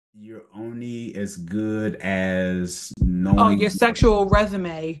You're only as good as Oh, your knowing. sexual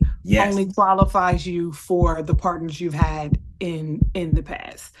resume Yes. only qualifies you for the partners you've had in the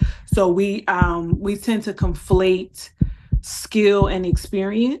past. So we tend to conflate skill and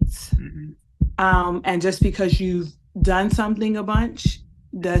experience. Mhm. And just because you've done something a bunch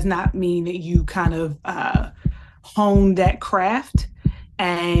does not mean that you kind of hone that craft.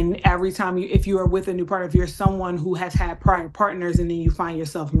 And every time if you are with a new partner, if you're someone who has had prior partners and then you find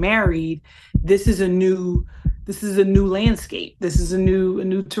yourself married, this is a new this is a new landscape. This is a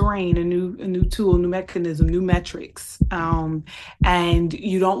new terrain, a new tool, new mechanism, new metrics. And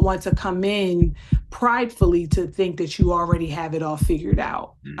you don't want to come in pridefully to think that you already have it all figured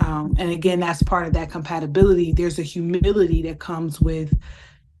out. Mhm. And again, that's part of that compatibility. There's a humility that comes with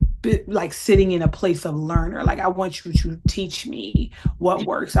like sitting in a place of learner. Like, I want you to teach me what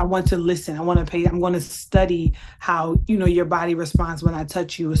works. I want to listen. I'm going to study how, your body responds when I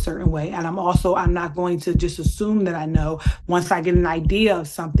touch you a certain way. And I'm not going to just assume that I know. Once I get an idea of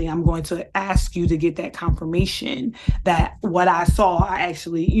something, I'm going to ask you to get that confirmation that what I saw, I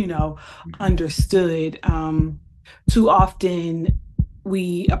actually, understood. Too often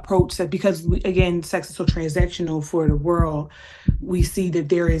we approach that because again, sex is so transactional for the world. We see that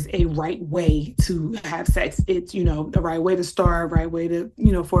there is a right way to have sex. It's, the right way to start, right way to,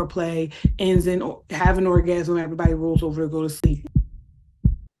 foreplay, ends in have an orgasm, everybody rolls over to go to sleep.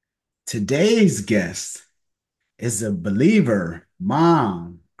 Today's guest is a believer,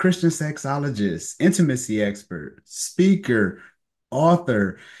 mom, Christian sexologist, intimacy expert, speaker,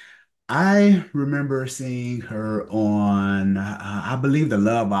 author. I remember seeing her on, I believe, the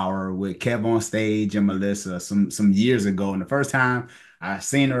Love Hour with Kev on stage and Melissa some years ago. And the first time I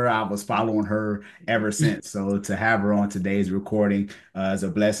seen her, I was following her ever since. So to have her on today's recording is a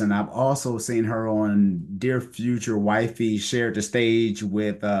blessing. I've also seen her on Dear Future Wifey, shared the stage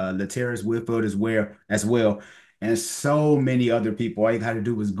with Lateris Whitfield as well. And so many other people. All you got to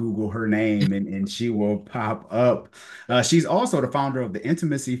do is Google her name and she will pop up. She's also the founder of the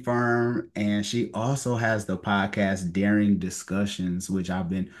Intimacy Firm, and she also has the podcast Daring Discussions, which I've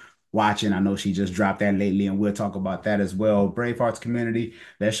been watching. I know she just dropped that lately, and we'll talk about that as well. Brave Hearts community,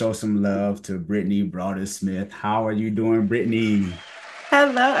 let's show some love to Brittany Broaddus Smith. How are you doing, Brittany?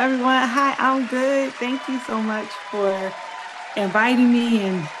 Hello, everyone. Hi, I'm good. Thank you so much for inviting me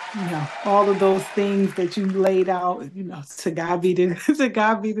and all of those things that you laid out. To God be the to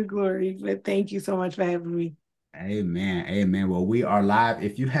God be the glory. But thank you so much for having me. Amen. Amen. Well, we are live.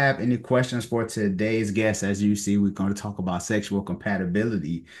 If you have any questions for today's guest, as you see, we're going to talk about sexual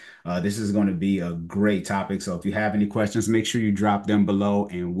compatibility. This is going to be a great topic. So if you have any questions, make sure you drop them below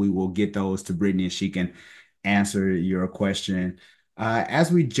and we will get those to Brittany and she can answer your question.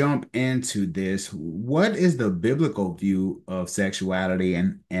 As we jump into this, what is the biblical view of sexuality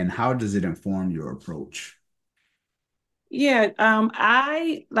and how does it inform your approach? Yeah,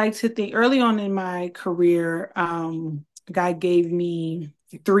 I like to think early on in my career, God gave me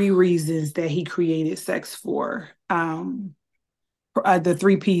three reasons that He created sex for. The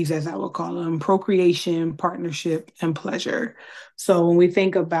three P's, as I would call them: procreation, partnership, and pleasure. So when we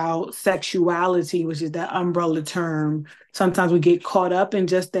think about sexuality, which is that umbrella term, sometimes we get caught up in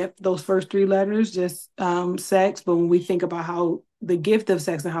just those first three letters, just sex. But when we think about how the gift of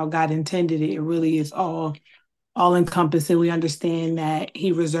sex and how God intended it, it really is all encompassing. We understand that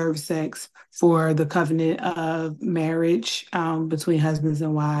He reserved sex for the covenant of marriage between husbands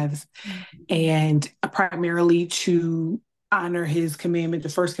and wives, and primarily to honor His commandment. The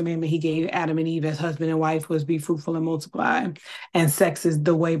first commandment He gave Adam and Eve as husband and wife was be fruitful and multiply, and sex is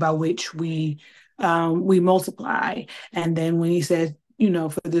the way by which we multiply. And then when He said,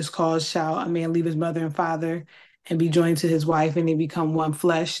 for this cause shall a man leave his mother and father and be joined to his wife and they become one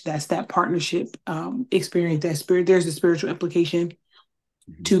flesh. That's that partnership experience, that spirit. There's a spiritual implication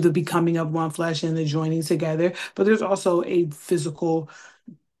Mhm. to the becoming of one flesh and the joining together, but there's also a physical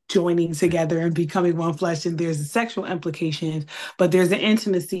joining together and becoming one flesh, and there's the sexual implications, but there's an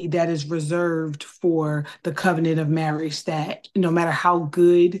intimacy that is reserved for the covenant of marriage, that no matter how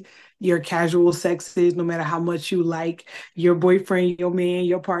good your casual sex is, no matter how much you like your boyfriend, your man,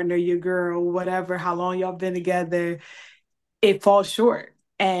 your partner, your girl, whatever, how long y'all been together, it falls short.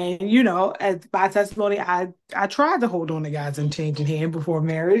 And as by testimony, I tried to hold on to God's unchanging hand before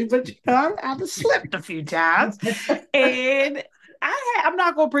marriage, but I've slipped a few times, and I'm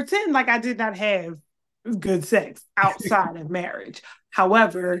not gonna pretend like I did not have good sex outside of marriage.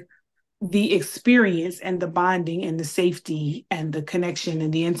 However, the experience and the bonding and the safety and the connection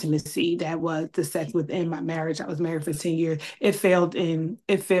and the intimacy that was the sex within my marriage. I was married for 10 years. It failed in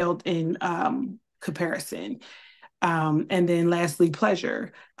comparison. And then lastly,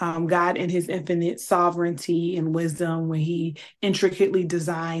 pleasure. God, in his infinite sovereignty and wisdom, when he intricately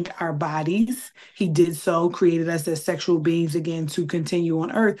designed our bodies, he did so, created us as sexual beings again to continue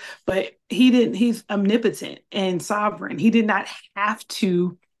on earth. But he's omnipotent and sovereign. He did not have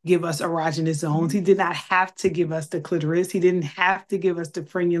to give us erogenous zones. He did not have to give us the clitoris. He didn't have to give us the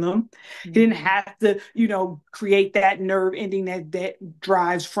frenulum. He didn't have to, create that nerve ending that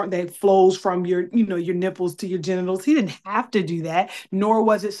drives from that flows from your nipples to your genitals. He didn't have to do that, nor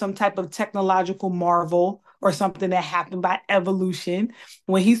was it some type of technological marvel or something that happened by evolution.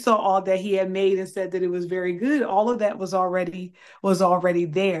 When he saw all that he had made and said that it was very good, all of that was already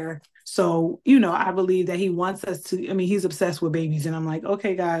there. So, I believe that he wants us to, I mean, he's obsessed with babies. And I'm like,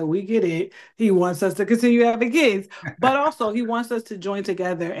 okay, God, we get it. He wants us to continue having kids, but also he wants us to join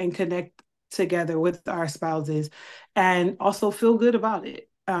together and connect together with our spouses and also feel good about it.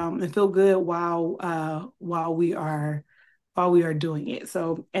 And feel good while we are doing it.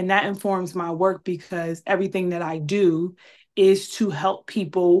 So, and that informs my work because everything that I do is to help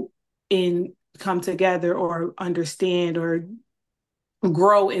people in come together or understand or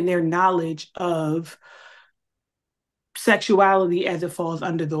grow in their knowledge of sexuality as it falls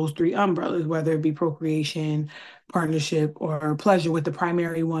under those three umbrellas, whether it be procreation, partnership, or pleasure, with the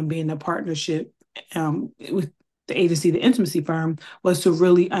primary one being the partnership with the agency, the intimacy firm, was to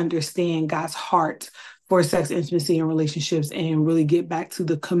really understand God's heart for sex, intimacy, and relationships and really get back to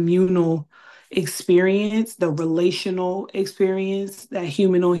the communal experience, the relational experience, that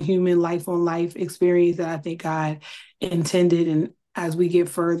human on human, life on life experience that I think God intended. And as we get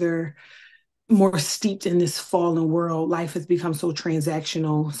further more steeped in this fallen world, life has become so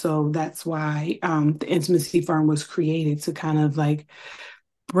transactional. So that's why the intimacy firm was created to kind of like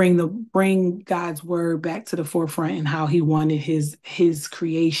bring God's word back to the forefront and how he wanted his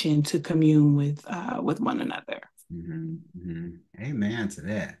creation to commune with one another. Mm-hmm, mm-hmm. Amen to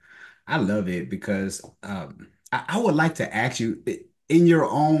that. I love it because I would like to ask you in your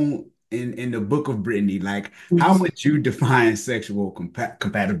own in the book of Brittany, like how Mhm. would you define sexual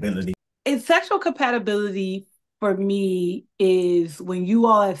compatibility? And sexual compatibility for me is when you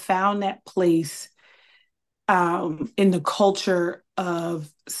all have found that place in the culture of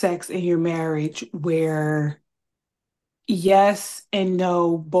sex in your marriage where yes and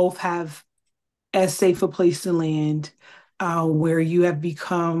no both have as safe a place to land, where you have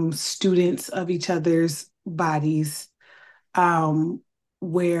become students of each other's bodies, um,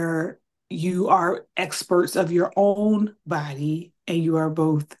 where you are experts of your own body and you are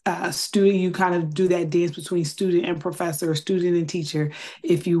both student. You kind of do that dance between student and professor, student and teacher,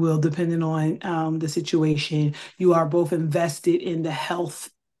 if you will, depending on the situation. You are both invested in the health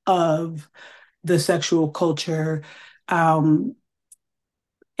of the sexual culture. Um,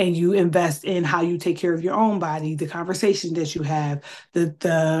 and you invest in how you take care of your own body, the conversation that you have,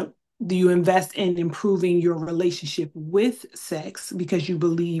 the do you invest in improving your relationship with sex because you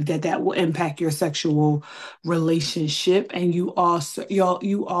believe that that will impact your sexual relationship, and you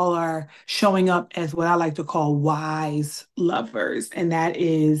all are showing up as what I like to call wise lovers, and that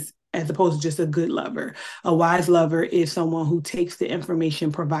is as opposed to just a good lover. A wise lover is someone who takes the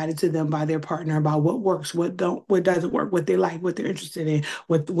information provided to them by their partner about what works, what doesn't work, what they like, what they're interested in,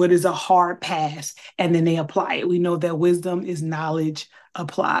 what is a hard pass, and then they apply it. We know that wisdom is knowledge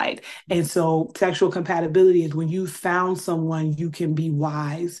applied. And so sexual compatibility is when you found someone you can be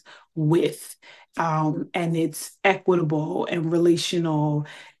wise with. And it's equitable and relational,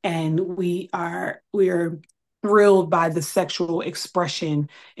 and we are thrilled by the sexual expression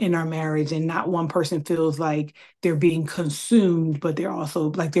in our marriage, and not one person feels like they're being consumed, but they're also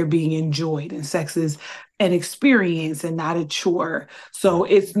like they're being enjoyed, and sex is an experience and not a chore. So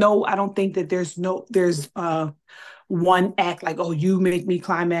I don't think that there's one act like, oh, you make me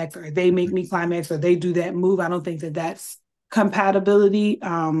climax or they make me climax or they do that move. I don't think that that's compatibility.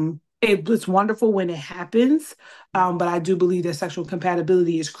 It's wonderful when it happens, but I do believe that sexual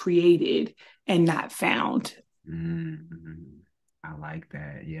compatibility is created and not found. Mm-hmm. I like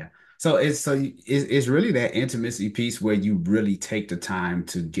that. Yeah. So it's really that intimacy piece where you really take the time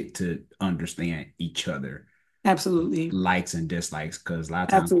to get to understand each other Absolutely. likes and dislikes because a lot of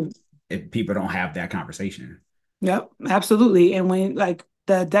times Absolutely. if people don't have that conversation. Yep, absolutely. And when like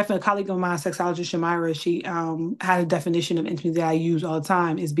the definite colleague of mine, sexologist Shamira, she had a definition of intimacy that I use all the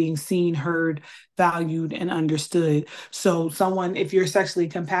time is being seen, heard, valued, and understood. So someone, if you're sexually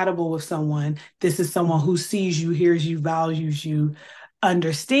compatible with someone, this is someone who sees you, hears you, values you,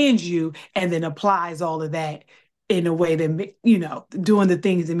 understands you, and then applies all of that in a way that doing the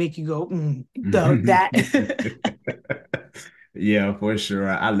things that make you go, that. Yeah, for sure.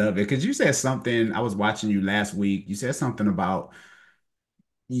 I love it because you said something. I was watching you last week. You said something about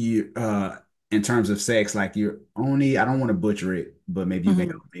you in terms of sex, like you're only, I don't want to butcher it, but maybe you can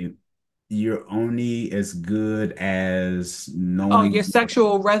Mhm. help me. You're only as good as Oh, your knowing what.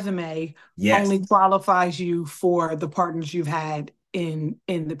 sexual resume Yes. only qualifies you for the partners you've had in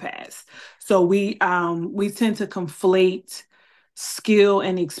the past. So we tend to conflate skill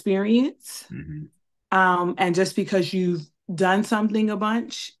and experience. Hmm. And just because you've done something a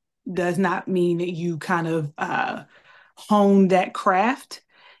bunch does not mean that you kind of hone that craft.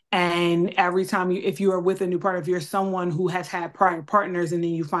 And every time you, if you are with a new partner, if you're someone who has had prior partners and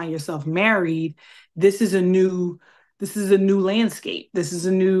then you find yourself married, this is a new, this is a new landscape. This is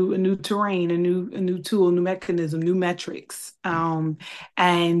a new terrain, a new tool, new mechanism, new metrics.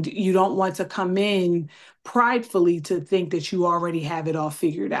 And you don't want to come in pridefully to think that you already have it all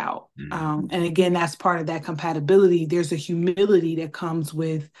figured out. Hmm. And again, that's part of that compatibility. There's a humility that comes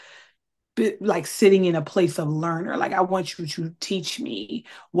with like sitting in a place of learner. Like, I want you to teach me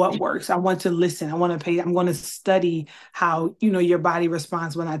what works. I want to listen. I want to pay. I'm going to study how, your body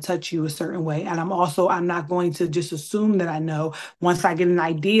responds when I touch you a certain way. And I'm not going to just assume that I know. Once I get an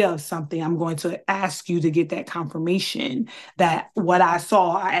idea of something, I'm going to ask you to get that confirmation that what I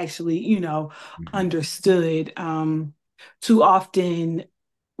saw, I actually, Hmm. understood. Too often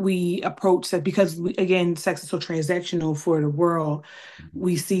we approach that because again, sex is so transactional for the world.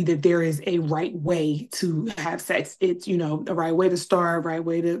 We see that there is a right way to have sex. It's, the right way to start, right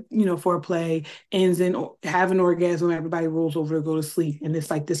way to, foreplay, ends in have an orgasm, everybody rolls over to go to sleep. And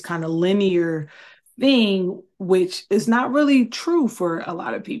it's like this kind of linear thing, which is not really true for a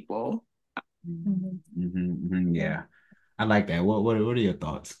lot of people. Hmm. Mhm. Hmm. Yeah. I like that. What are your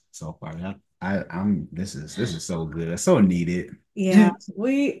thoughts so far? I'm this is so good. So needed. Yeah,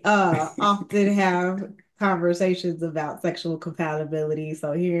 we often have conversations about sexual compatibility.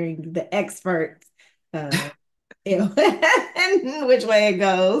 So hearing the experts, uh, and which way it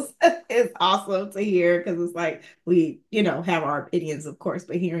goes is awesome to hear because it's like we, have our opinions, of course,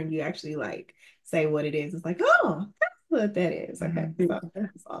 but hearing you actually like say what it is, it's like, oh, that's what that is. Okay, so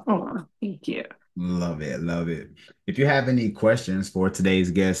that's awesome. Oh, thank you. Love it. Love it. If you have any questions for today's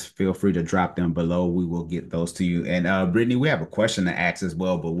guest, feel free to drop them below. We will get those to you. And Brittany, we have a question to ask as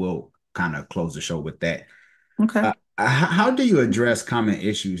well, but we'll kind of close the show with that. Okay. How do you address common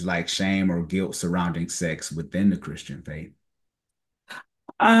issues like shame or guilt surrounding sex within the Christian faith?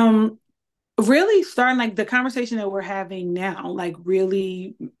 Um, really starting like the conversation that we're having now, like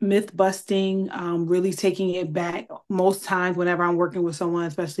really myth busting, really taking it back. Most times whenever I'm working with someone,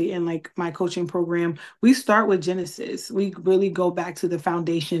 especially in like my coaching program, we start with Genesis. We really go back to the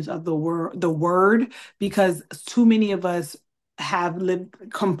foundations of the word, because too many of us have lived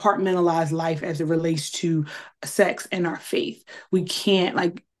compartmentalized life as it relates to sex and our faith. We can't,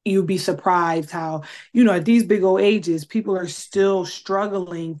 like, you'd be surprised how, at these big old ages, people are still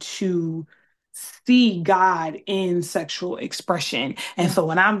struggling to see God in sexual expression. And so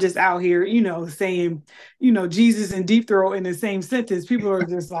when I'm just out here, saying, Jesus and deep throat in the same sentence, people are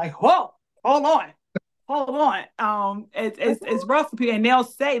just like, whoa, hold on. Hold on. It's rough for people. And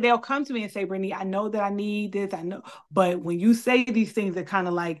they'll come to me and say, Brittany, I know that I need this. I know. But when you say these things, they're kind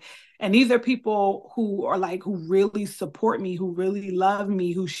of like, and these are people who are like, who really support me, who really love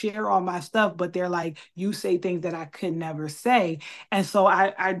me, who share all my stuff, but they're like, you say things that I could never say. And so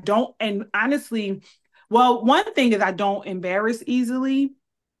I don't, and honestly, well, one thing is I don't embarrass easily.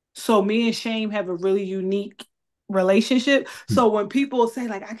 So me and shame have a really unique relationship. So when people say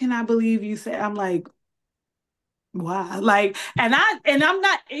like, I cannot believe you said, I'm like, wow. Like, and I'm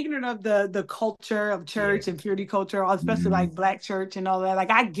not ignorant of the culture of Yeah. church and purity culture, especially Mhm. like black church and all that. Like,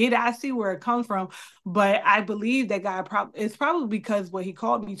 I get it, I see where it comes from, but I believe that God it's probably because what he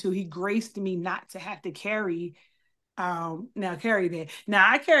called me to, he graced me not to have to carry now carry that. Now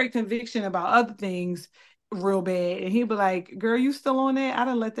I carry conviction about other things real bad. And he'd be like, girl, you still on that? I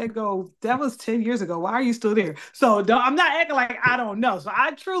didn't let that go. That was 10 years ago. Why are you still there? So I'm not acting like I don't know. So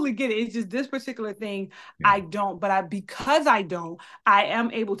I truly get it. It's just this particular thing Yeah. I don't, but because I don't, I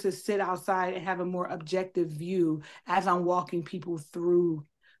am able to sit outside and have a more objective view as I'm walking people through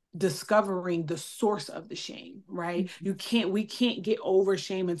discovering the source of the shame, right? We can't get over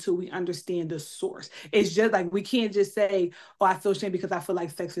shame until we understand the source. It's just like we can't just say, oh, I feel shame because I feel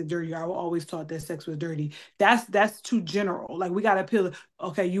like sex is dirty. I was always taught that sex was dirty. That's too general. Like, we got to peel,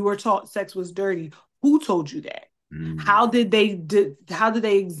 okay, you were taught sex was dirty. Who told you that? Mm. How did they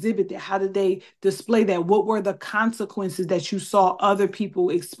exhibit that? How did they display that? What were the consequences that you saw other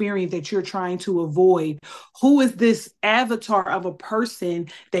people experience that you're trying to avoid? Who is this avatar of a person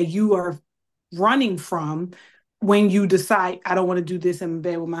that you are running from? when you decide, I don't want to do this in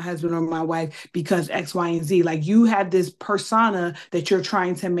bed with my husband or my wife because X, Y, and Z. Like you have this persona that you're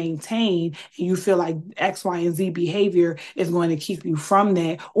trying to maintain, and you feel like X, Y, and Z behavior is going to keep you from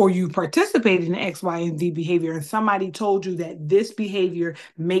that, or you participated in X, Y, and Z behavior, and somebody told you that this behavior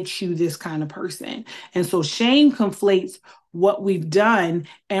makes you this kind of person. And so shame conflates what we've done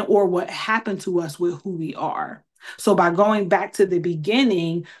and or what happened to us with who we are. So by going back to the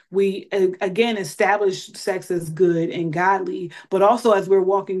beginning, we again establish sex as good and godly, but also as we're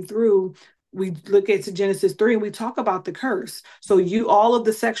walking through, we look at Genesis 3 and we talk about the curse. So you all of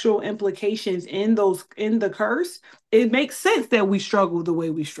the sexual implications in those in the curse, it makes sense that we struggle the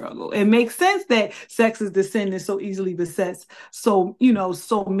way we struggle. It makes sense that sex is the sin that so easily besets so,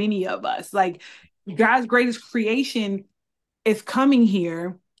 so many of us. Like God's greatest creation is coming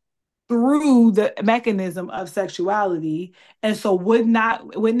here through the mechanism of sexuality. And so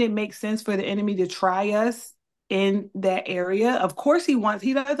wouldn't it make sense for the enemy to try us in that area? Of course he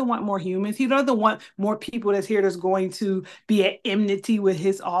doesn't want more humans. He doesn't want more people that's here that's going to be at enmity with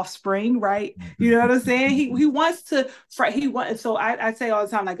his offspring, right? You know what I'm saying? He wants to he wants so I say all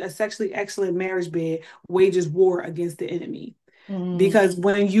the time, like a sexually excellent marriage bed wages war against the enemy. Because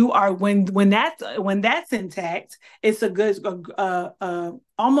when you are when that's intact, it's a good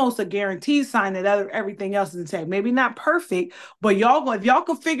almost a guaranteed sign that everything else is intact. Maybe not perfect, but if y'all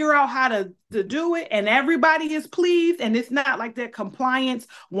can figure out how to do it and everybody is pleased, and it's not like that compliance,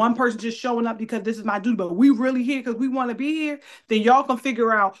 one person just showing up because this is my duty, but we really here because we want to be here, then y'all can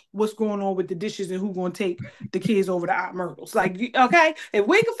figure out what's going on with the dishes and who's going to take the kids over to Aunt Myrtle's. Like, okay, if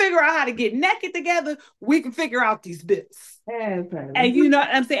we can figure out how to get naked together, we can figure out these bits. And you know what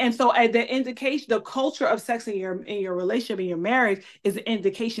I'm saying? And so the indication, the culture of sex in your relationship, in your marriage, is an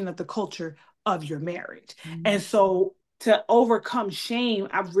indication of the culture of your marriage. And so to overcome shame,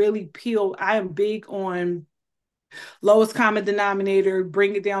 I am big on lowest common denominator,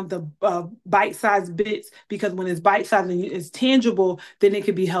 bring it down to bite-sized bits, because when it's bite-sized and it's tangible, then it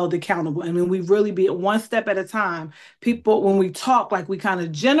can be held accountable. And when we really be one step at a time, people, when we talk, like we kind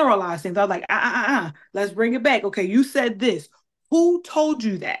of generalize things. I was like, let's bring it back. Okay, you said this. Who told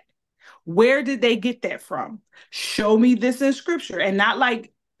you that? Where did they get that from? Show me this in scripture, and not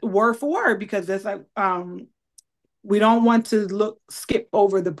like word for word, because that's like we don't want to skip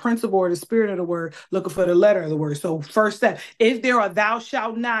over the principle or the spirit of the word, looking for the letter of the word. So first step, is there a thou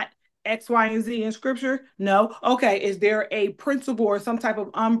shalt not X, Y, and Z in scripture? No. Okay. Is there a principle or some type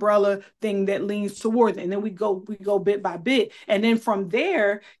of umbrella thing that leans towards it? And then we go bit by bit. And then from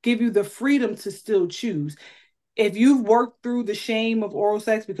there, give you the freedom to still choose. If you've worked through the shame of oral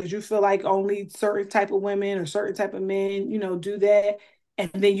sex because you feel like only certain type of women or certain type of men, do that, and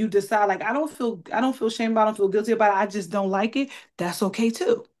then you decide like I don't feel shame about it, I don't feel guilty about it, I just don't like it, that's okay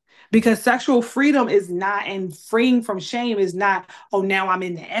too. Because sexual freedom is not, and freeing from shame is not, oh, now I'm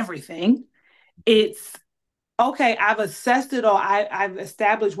into everything. It's okay, I've assessed it all. I've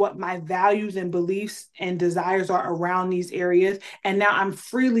established what my values and beliefs and desires are around these areas. And now I'm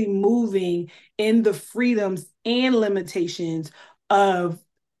freely moving in the freedoms and limitations of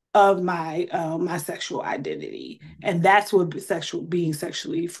my my sexual identity. And that's what being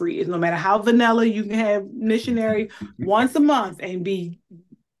sexually free is. No matter how vanilla, you can have missionary once a month and be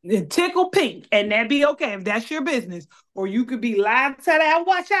tickle pink, and that be okay if that's your business. Or you could be live to that,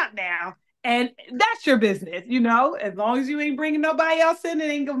 watch out now, and that's your business, as long as you ain't bringing nobody else in, it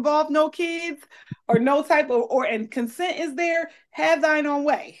ain't involve no kids or no type of, and consent is there, have thine own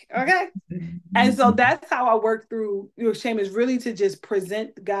way. Okay. And so that's how I work through shame, is really to just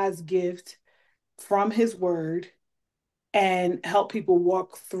present God's gift from his word and help people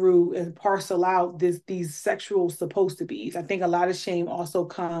walk through and parcel out these sexual supposed to be's. I think a lot of shame also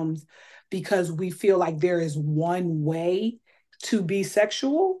comes because we feel like there is one way to be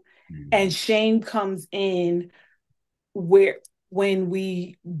sexual, and shame comes in when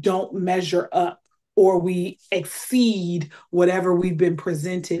we don't measure up or we exceed whatever we've been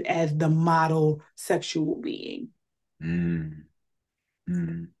presented as the model sexual being. Mm.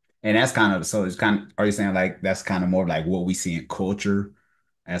 Mm. And that's kind of, so it's kind of, are you saying like that's kind of more like what we see in culture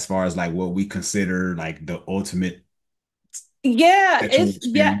as far as like what we consider like the ultimate Yeah, sexual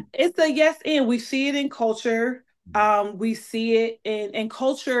experience? it's a yes, and we see it in culture. We see it in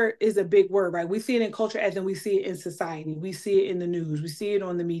culture is a big word, right? We see it in culture as in we see it in society. We see it in the news. We see it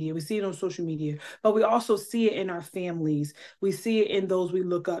on the media. We see it on social media. But we also see it in our families. We see it in those we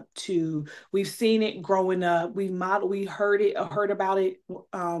look up to. We've seen it growing up. We heard it or heard about it,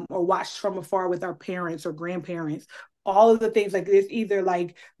 or watched from afar with our parents or grandparents. All of the things like this, either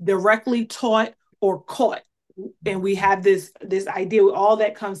like directly taught or caught and we have this idea, all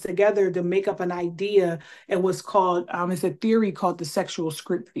that comes together to make up an idea, and what's called it's a theory called the sexual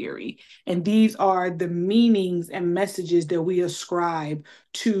script theory, and these are the meanings and messages that we ascribe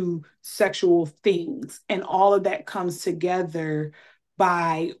to sexual things, and all of that comes together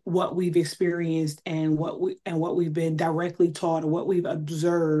by what we've experienced and what we've been directly taught or what we've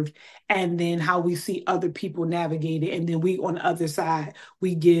observed, and then how we see other people navigate it, and then we on the other side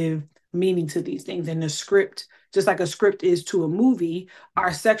we give meaning to these things. And the script, just like a script is to a movie,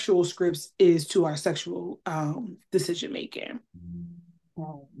 our sexual scripts is to our sexual decision making.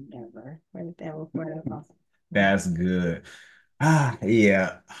 Oh, never heard that before. That's good.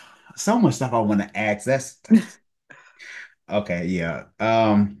 Yeah. So much stuff I want to ask. That's okay, yeah.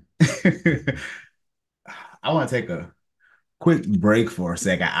 I want to take a quick break for a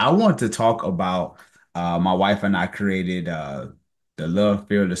second. I want to talk about my wife and I created the Love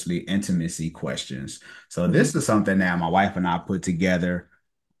Fearlessly Intimacy questions. So this is something that my wife and I put together,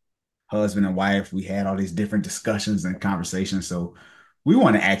 husband and wife. We had all these different discussions and conversations. So we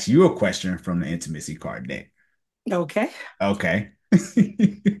want to ask you a question from the intimacy card deck. Okay. Okay.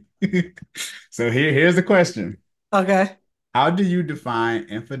 So here's the question. Okay. How do you define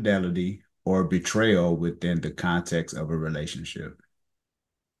infidelity or betrayal within the context of a relationship?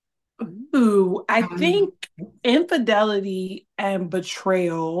 Ooh, I think infidelity and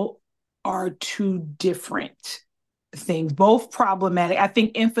betrayal are two different things, both problematic. I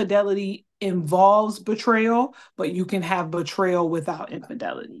think infidelity involves betrayal, but you can have betrayal without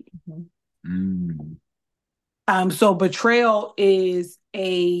infidelity. Mm. So betrayal is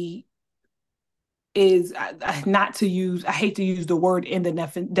not to use, I hate to use the word in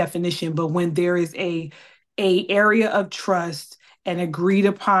the definition, but when there is a area of trust and agreed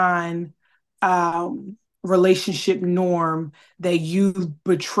upon relationship norm that you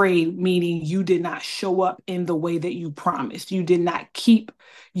betrayed, meaning you did not show up in the way that you promised. You did not keep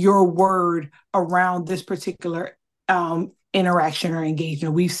your word around this particular interaction or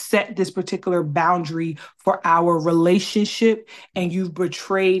engagement. We've set this particular boundary for our relationship, and you've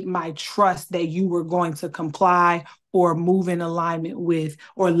betrayed my trust that you were going to comply or move in alignment with,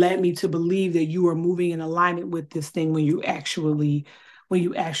 or led me to believe that you were moving in alignment with this thing when you actually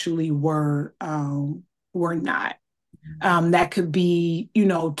were not. That could be,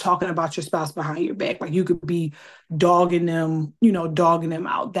 talking about your spouse behind your back. Like you could be dogging them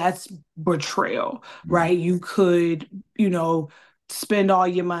out. That's betrayal, right? You could, spend all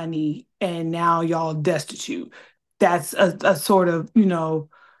your money and now y'all destitute. That's a sort of,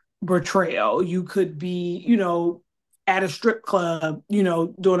 betrayal. You could be, at a strip club,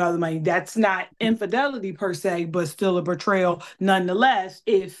 doing other money. That's not infidelity per se, but still a betrayal nonetheless,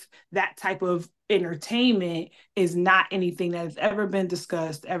 if that type of entertainment is not anything that has ever been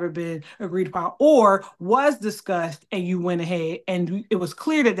discussed, ever been agreed upon, or was discussed and you went ahead and it was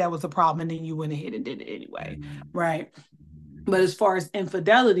clear that that was a problem and then you went ahead and did it anyway, right? But as far as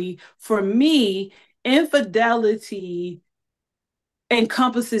infidelity, for me, infidelity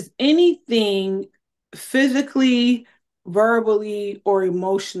encompasses anything physically, verbally, or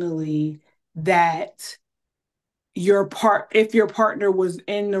emotionally that if your partner was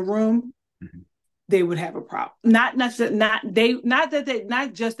in the room, they would have a problem. Not just that they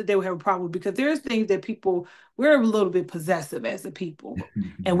would have a problem, because there's things that we're a little bit possessive as a people.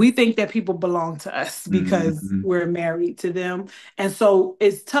 And we think that people belong to us because we're married to them. And so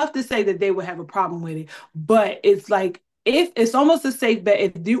it's tough to say that they would have a problem with it. But it's like, if it's almost a safe bet,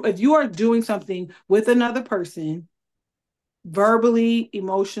 if you are doing something with another person, verbally,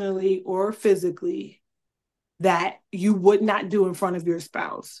 emotionally, or physically, that you would not do in front of your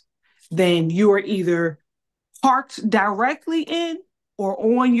spouse, then you are either parked directly in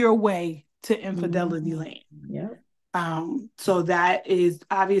or on your way to infidelity land. Yep. So that is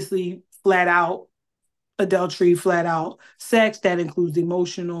obviously flat out adultery, flat out sex. That includes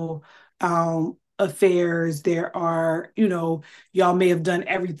emotional affairs. There are, y'all may have done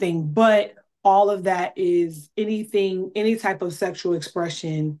everything, but all of that is any type of sexual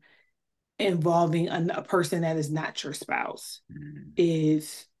expression involving a person that is not your spouse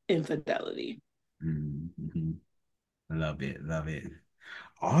is infidelity. Love it. Love it.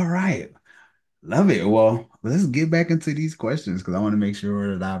 All right. Love it. Well, let's get back into these questions because I want to make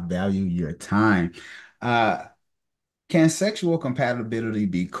sure that I value your time. Can sexual compatibility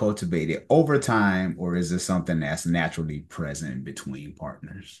be cultivated over time, or is it something that's naturally present between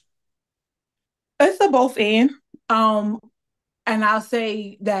partners? It's a both and. And I'll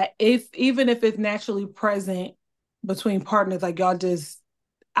say that even if it's naturally present between partners, like y'all just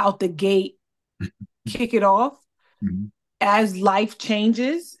out the gate kick it off, as life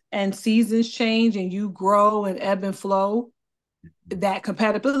changes and seasons change and you grow and ebb and flow, that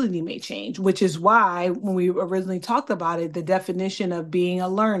compatibility may change, which is why when we originally talked about it, the definition of being a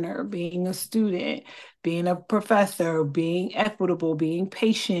learner, being a student, being a professor, being equitable, being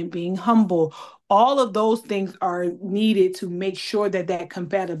patient, being humble, all of those things are needed to make sure that that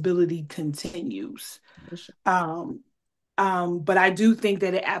compatibility continues. Sure. But I do think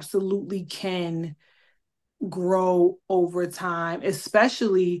that it absolutely can grow over time,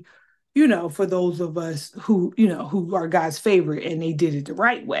 especially, for those of us who are God's favorite and they did it the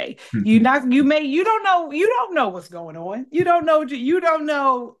right way. You don't know what's going on. You don't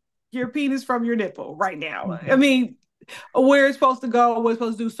know your penis from your nipple right now. I mean, where it's supposed to go, what it's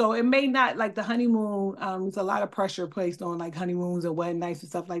supposed to do. So it may not, like the honeymoon, there's a lot of pressure placed on like honeymoons and wedding nights and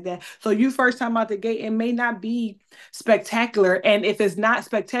stuff like that. So you first time out the gate, it may not be spectacular. And if it's not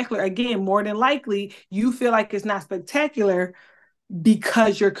spectacular, again, more than likely, you feel like it's not spectacular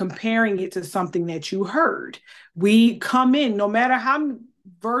because you're comparing it to something that you heard. We come in, no matter how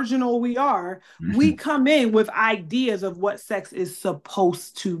virginal we are, we come in with ideas of what sex is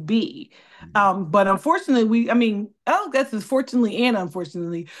supposed to be. But unfortunately, that's fortunately and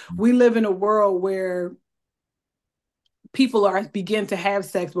unfortunately, we live in a world where people begin to have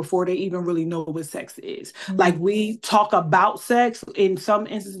sex before they even really know what sex is. Like, we talk about sex. In some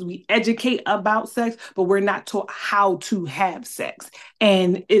instances, we educate about sex, but we're not taught how to have sex.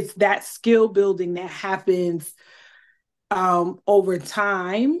 And it's that skill building that happens over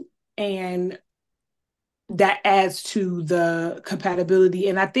time, and that adds to the compatibility.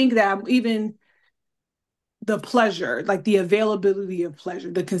 And I think that even the pleasure, like the availability of pleasure,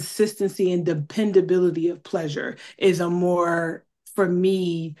 the consistency and dependability of pleasure is a more, for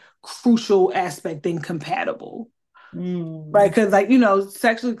me, crucial aspect than compatible. Right? Because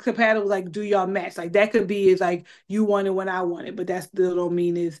sexually compatible, like, do y'all match? Like, that could be is like you want it when I want it, but that still don't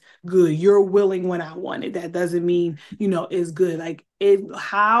mean it's good. You're willing when I want it. That doesn't mean it's good. Like,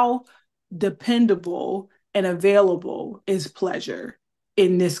 how dependable and available is pleasure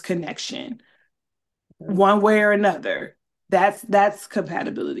in this connection, one way or another. That's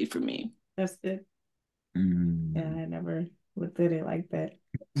compatibility for me. That's good. Yeah, I never looked at it like that.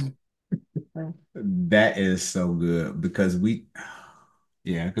 That is so good because we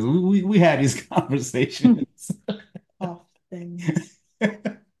had these conversations often.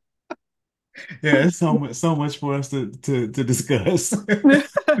 Yeah, it's so much for us to discuss.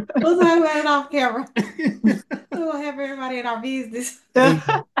 We'll talk about it off camera. We'll have everybody in our business.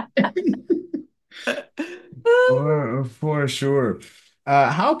 For sure.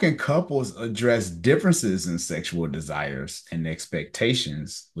 How can couples address differences in sexual desires and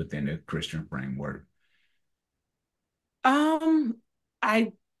expectations within a Christian framework?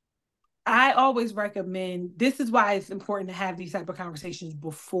 I I always recommend, this is why it's important to have these type of conversations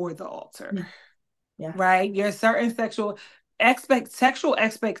before the altar. Yeah. Right? Your certain sexual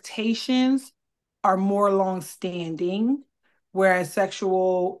expectations are more long-standing, whereas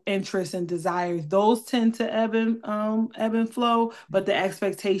sexual interests and desires, those tend to ebb and flow, but the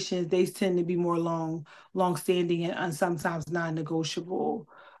expectations, they tend to be more long-standing and sometimes non-negotiable,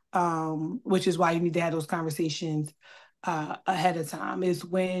 which is why you need to have those conversations ahead of time. Is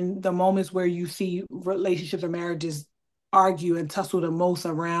when the moments where you see relationships or marriages argue and tussle the most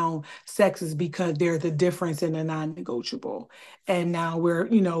around sex is because there's a difference in a non-negotiable. And now we're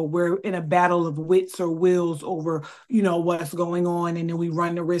in a battle of wits or wills over, what's going on. And then we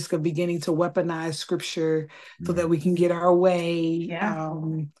run the risk of beginning to weaponize scripture so that we can get our way.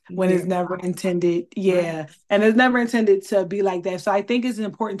 When it's never intended. Yeah. Right. And it's never intended to be like that. So I think it's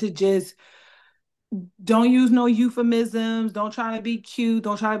important to just don't use no euphemisms. Don't try to be cute.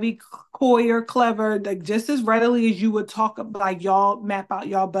 Don't try to be coy or clever. Like, just as readily as you would talk about, like, y'all map out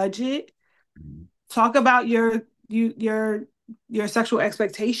y'all budget, talk about your sexual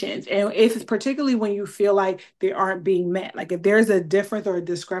expectations. And if it's particularly when you feel like they aren't being met, like if there's a difference or a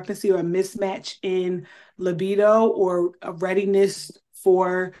discrepancy or a mismatch in libido or a readiness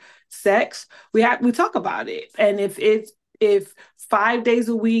for sex, we talk about it. And if 5 days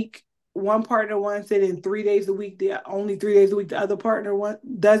a week one partner wants it and 3 days a week, only 3 days a week the other partner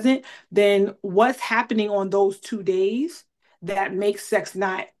doesn't, then what's happening on those 2 days that makes sex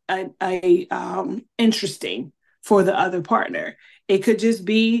not interesting for the other partner? It could just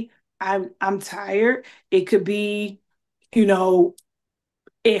be I'm tired. It could be,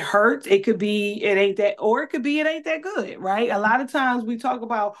 it hurts. It could be it ain't that, or it could be it ain't that good, right? A lot of times we talk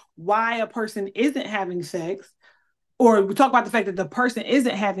about why a person isn't having sex, or we talk about the fact that the person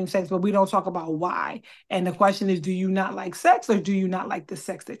isn't having sex, but we don't talk about why. And the question is, do you not like sex, or do you not like the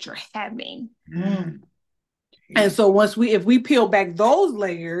sex that you're having? And so if we peel back those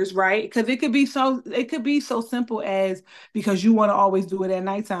layers, right? Because it could be so simple as because you want to always do it at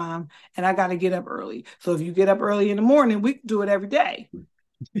nighttime and I got to get up early. So if you get up early in the morning, we can do it every day.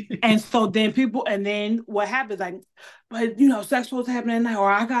 And so and then what happens? Like, but sex supposed to happen at night, or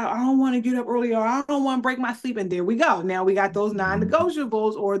I don't want to get up early, or I don't want to break my sleep. And there we go. Now we got those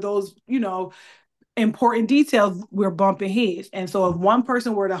non-negotiables or those, important details we're bumping heads. And so if one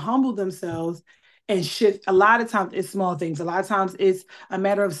person were to humble themselves and shift, a lot of times it's small things. A lot of times it's a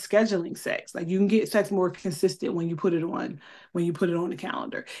matter of scheduling sex. Like you can get sex more consistent when you put it on the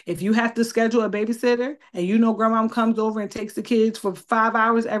calendar. If you have to schedule a babysitter and grandma comes over and takes the kids for 5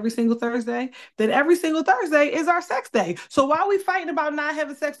 hours every single Thursday, then every single Thursday is our sex day. So why are we fighting about not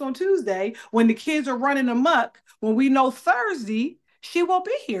having sex on Tuesday when the kids are running amok, when we know Thursday she won't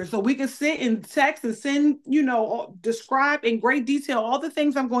be here? So we can sit and text and send, describe in great detail all the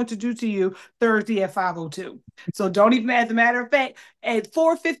things I'm going to do to you Thursday at 5:02. So don't even, as a matter of fact, at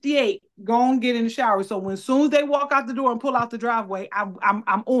 4:58, go and get in the shower. So when soon as they walk out the door and pull out the driveway, I'm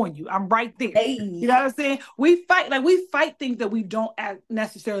on you. I'm right there. Hey. You know what I'm saying? We fight things that we don't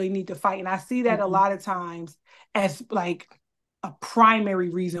necessarily need to fight. And I see that a lot of times as like a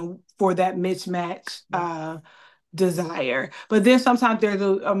primary reason for that mismatch desire. But then sometimes there's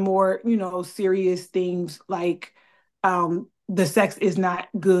a more, serious things like the sex is not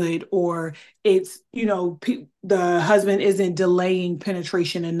good, or it's, the husband isn't delaying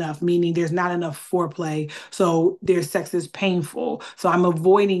penetration enough, meaning there's not enough foreplay. So their sex is painful. So I'm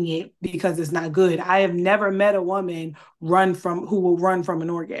avoiding it because it's not good. I have never met a woman who will run from an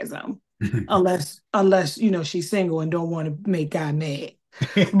orgasm unless she's single and don't want to make God mad.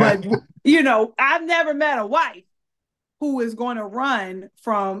 But I've never met a wife who is going to run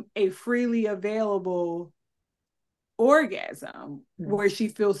from a freely available orgasm where she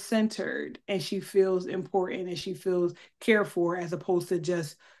feels centered and she feels important and she feels cared for, as opposed to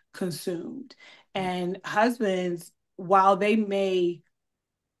just consumed. And husbands, while they may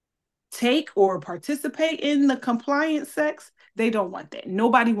take or participate in the compliant sex, they don't want that.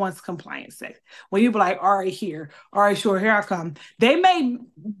 Nobody wants compliant sex. When you be like, all right, sure, here I come. They may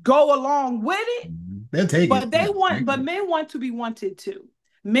go along with it, they'll take but it. But men want to be wanted too.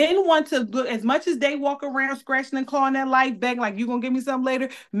 Men want to look, as much as they walk around scratching and clawing that life back, like, you gonna give me something later.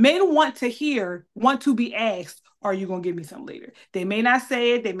 Men want to be asked, are you gonna give me something later? They may not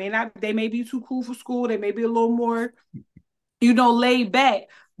say it, they may be too cool for school, they may be a little more, laid back,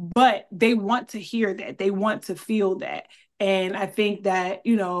 but they want to hear that. They want to feel that. And I think that,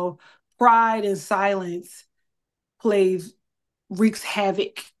 pride and silence wreaks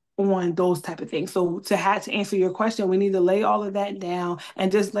havoc on those type of things. So to answer your question, we need to lay all of that down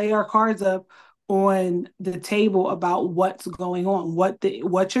and just lay our cards up on the table about what's going on,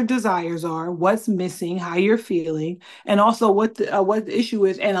 what your desires are, what's missing, how you're feeling, and also what the issue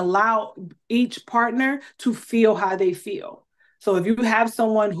is, and allow each partner to feel how they feel. So if you have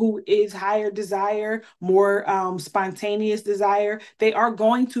someone who is higher desire, more spontaneous desire, they are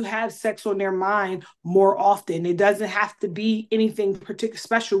going to have sex on their mind more often. It doesn't have to be anything particular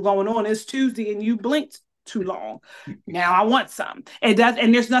special going on. It's Tuesday and you blinked too long. Now I want some. It does,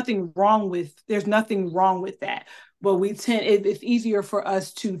 and there's nothing wrong with that. But it's easier for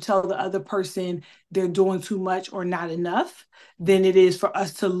us to tell the other person they're doing too much or not enough than it is for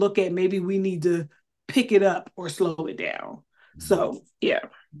us to look at maybe we need to pick it up or slow it down. So yeah.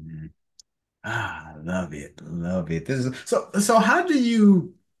 I love it. Love it. So how do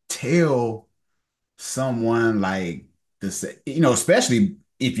you tell someone like this, especially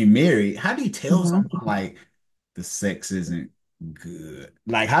if you're married, how do you tell someone like the sex isn't good?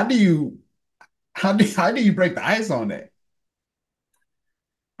 Like how do you break the ice on that?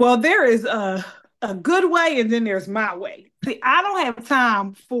 Well, there is a good way and then there's my way. See, I don't have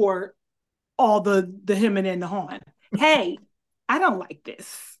time for all the hemming and the hawing. Hey, I don't like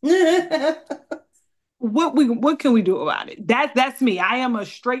this. What can we do about it? That's me. I am a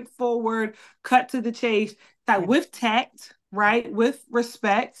straightforward, cut to the chase, with tact, right? With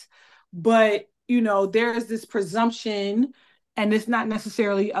respect. But there's this presumption, and it's not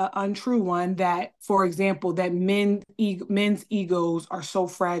necessarily an untrue one, that, for example, that men's egos are so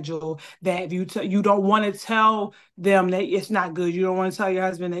fragile that you don't want to tell them that it's not good. You don't want to tell your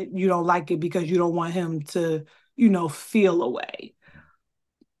husband that you don't like it because you don't want him to, feel away.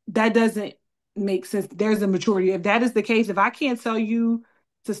 That doesn't make sense. There's a maturity. If that is the case, if I can't tell you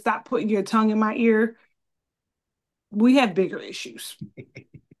to stop putting your tongue in my ear, we have bigger issues.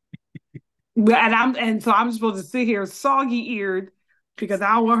 So I'm supposed to sit here soggy eared because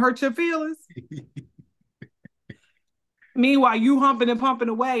I don't want to hurt your feelings. Meanwhile, you humping and pumping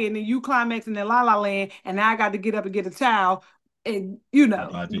away, and then you climaxing in La La Land, and now I got to get up and get a towel, and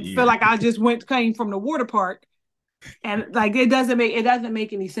About your feel ear. like I just came from the water park, and like it doesn't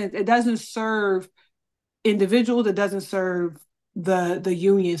make any sense. It doesn't serve individuals. It doesn't serve the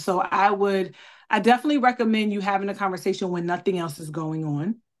union. So I definitely recommend you having a conversation when nothing else is going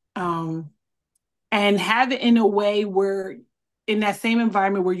on, and have it in a way where in that same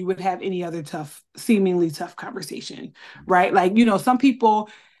environment where you would have any other seemingly tough conversation, right? Like, some people,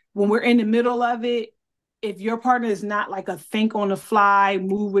 when we're in the middle of it, if your partner is not like a think on the fly,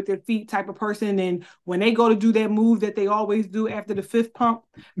 move with their feet type of person, and when they go to do that move that they always do after the fifth pump,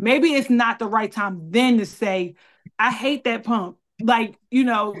 maybe it's not the right time then to say, I hate that pump. Like,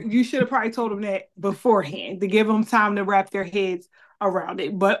 you should have probably told them that beforehand to give them time to wrap their heads around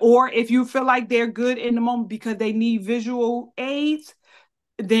it. Or if you feel like they're good in the moment because they need visual aids,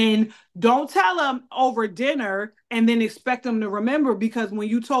 then don't tell them over dinner and then expect them to remember, because when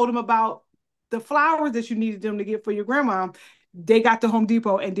you told them about the flowers that you needed them to get for your grandma, they got to Home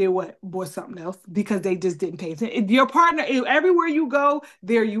Depot and did what? Bought something else because they just didn't pay attention. Your partner, everywhere you go,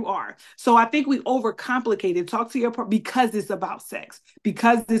 there you are. So I think we overcomplicate it. Talk to your partner because it's about sex,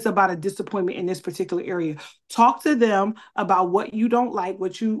 because it's about a disappointment in this particular area. Talk to them about what you don't like,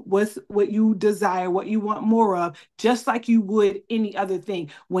 what you desire, what you want more of, just like you would any other thing.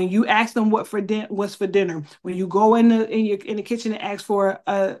 When you ask them what's for dinner, when you go in the kitchen and ask for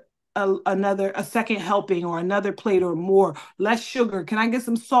a second helping or another plate or more, less sugar, can I get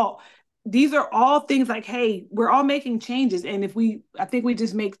some salt? These are all things like, hey, we're all making changes, and I think we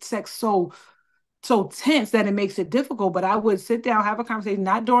just make sex so tense that it makes it difficult. But I would sit down, have a conversation,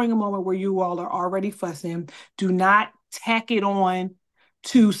 not during a moment where you all are already fussing. Do not tack it on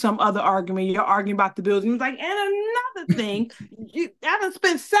to some other argument. You're arguing about the bills. And it's like, and another thing, I done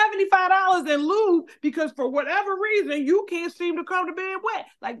spent $75 in lube because for whatever reason, you can't seem to come to bed wet.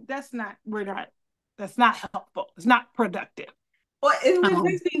 Like, that's not helpful. It's not productive. Well, which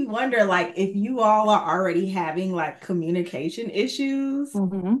makes me wonder, like, if you all are already having like communication issues,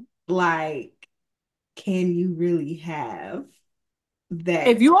 like, can you really have that?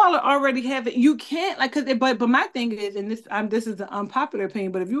 If you all are already having, you can't, like, but my thing is, and this is an unpopular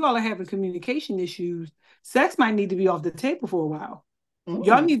opinion, but if you all are having communication issues, sex might need to be off the table for a while.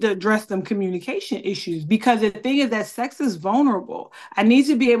 Y'all need to address them communication issues, because the thing is that sex is vulnerable. I need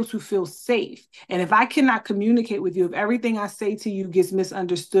to be able to feel safe. And if I cannot communicate with you, if everything I say to you gets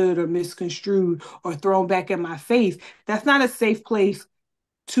misunderstood or misconstrued or thrown back in my face, that's not a safe place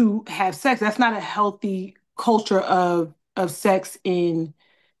to have sex. That's not a healthy culture of sex in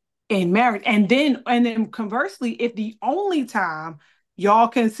marriage. And then conversely, if the only time y'all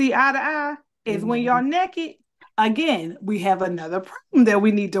can see eye to eye is when y'all naked, again, we have another problem that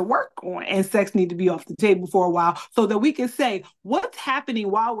we need to work on, and sex need to be off the table for a while so that we can say what's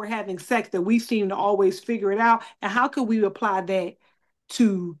happening while we're having sex that we seem to always figure it out, and how can we apply that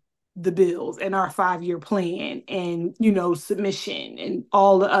to the bills and our 5-year plan, and submission and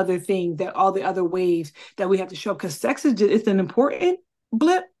all the other things, that all the other ways that we have to show, because sex it's an important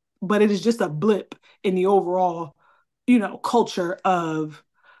blip, but it is just a blip in the overall culture of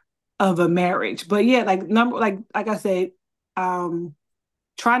a marriage. But yeah, like I said,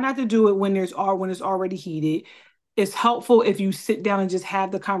 try not to do it when it's already heated. It's helpful if you sit down and just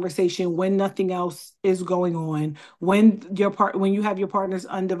have the conversation when nothing else is going on. When you have your partner's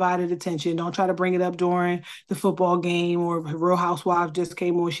undivided attention, don't try to bring it up during the football game or Real Housewives just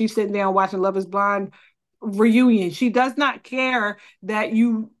came on. She's sitting down watching Love Is Blind reunion. She does not care that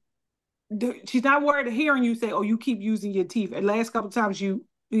she's not worried of hearing you say, "Oh, you keep using your teeth." The last couple of times you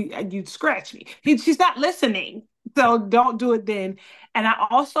scratch me. She's not listening. So don't do it then. And I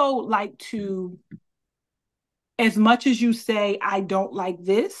also like to, as much as you say, I don't like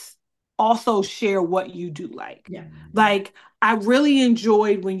this, also share what you do like. Yeah. Like, I really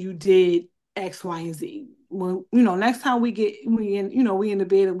enjoyed when you did X, Y, and Z. When, next time we in the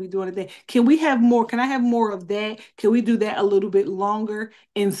bed and we doing a thing, can we have more? Can I have more of that? Can we do that a little bit longer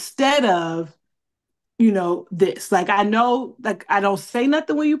instead of this? Like, I know, like, I don't say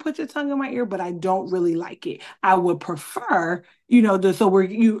nothing when you put your tongue in my ear, but I don't really like it. I would prefer, so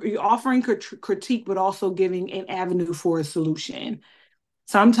you're offering critique, but also giving an avenue for a solution.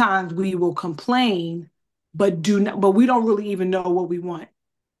 Sometimes we will complain, but we don't really even know what we want.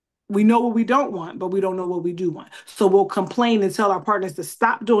 We know what we don't want, but we don't know what we do want. So we'll complain and tell our partners to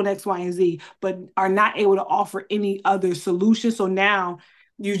stop doing X, Y, and Z, but are not able to offer any other solution. So now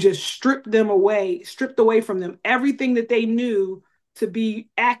you just stripped away from them everything that they knew to be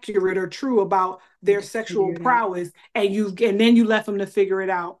accurate or true about their sexual prowess, and then you left them to figure it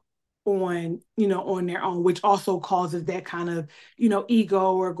out on their own, which also causes that kind of,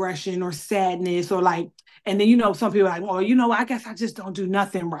 ego or aggression or sadness or like, and then, some people are like, well, I guess I just don't do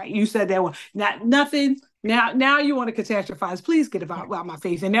nothing right. You said that one, not nothing. Now you want to catastrophize. Please get out my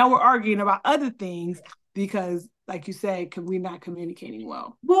face. And now we're arguing about other things because, like you said, we're not communicating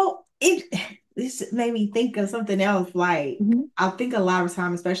well. Well, this made me think of something else. Like, I think a lot of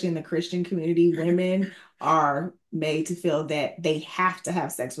time, especially in the Christian community, women are made to feel that they have to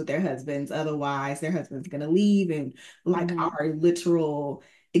have sex with their husbands, otherwise their husband's gonna leave, and like our literal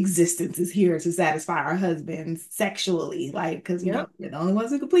existence is here to satisfy our husbands sexually, like because we're the only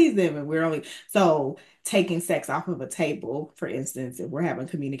ones who can please them, and we're only so taking sex off of a table, for instance, if we're having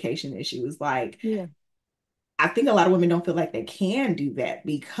communication issues, like I think a lot of women don't feel like they can do that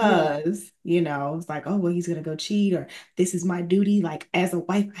because, it's like, oh, well, he's going to go cheat, or this is my duty. Like, as a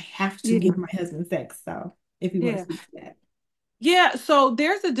wife, I have to give my husband sex. So, if you want to speak to that. Yeah, so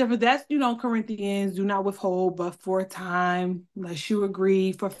there's a difference. That's, Corinthians, do not withhold, but for a time, unless you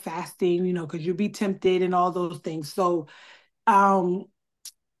agree for fasting, because you'll be tempted and all those things. So,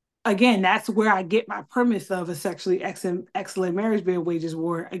 again, that's where I get my premise of a sexually excellent marriage being wages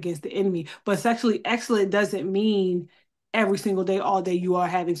war against the enemy. But sexually excellent doesn't mean every single day, all day you are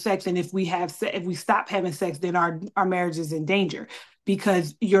having sex. And if we stop having sex, then our marriage is in danger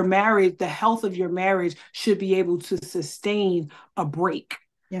because your marriage, the health of your marriage should be able to sustain a break.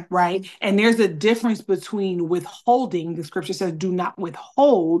 Yeah. Right. And there's a difference between withholding. The scripture says, do not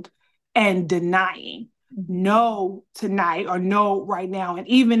withhold, and denying. No tonight or no right now. And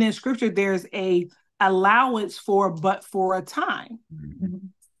even in scripture, there's a allowance but for a time.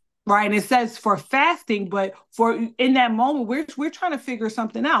 Right. And it says for fasting, but for in that moment, we're trying to figure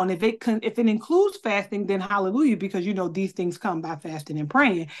something out. And if it includes fasting, then hallelujah, because these things come by fasting and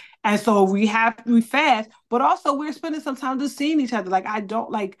praying. And so we fast, but also we're spending some time just seeing each other.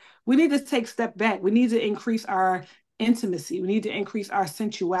 Like we need to take a step back. We need to increase our intimacy. We need to increase our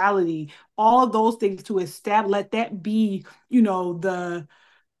sensuality, all of those things to establish, let that be, the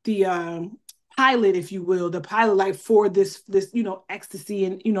pilot, if you will, the pilot, like for this, ecstasy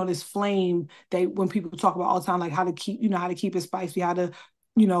and, this flame that when people talk about all the time, like how to keep it spicy, how to,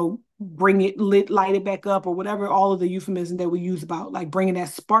 bring it light it back up or whatever, all of the euphemism that we use about like bringing that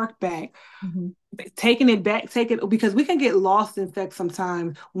spark back. Taking it back, because we can get lost in sex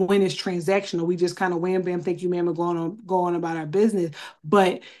sometimes when it's transactional. We just kind of wham bam, thank you, ma'am, and go on about our business.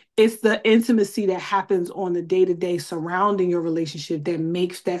 But it's the intimacy that happens on the day-to-day surrounding your relationship that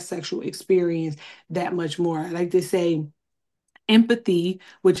makes that sexual experience that much more. I like to say empathy,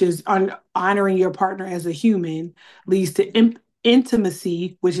 which is honoring your partner as a human, leads to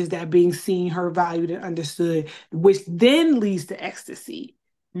intimacy, which is that being seen, heard, valued, and understood, which then leads to ecstasy.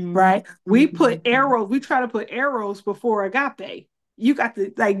 Right? We try to put arrows before agape. You got to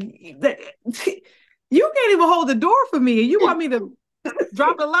you can't even hold the door for me and you want me to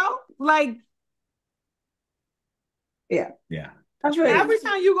drop it low? Like, yeah. Every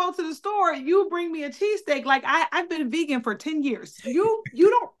time you go to the store, you bring me a cheesesteak. Like I've been vegan for 10 years. You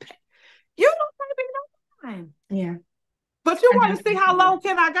don't pay me no time. Yeah. But you want to see how low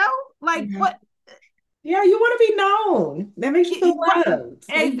can I go? Like what? Yeah, you want to be known. That makes you feel loved.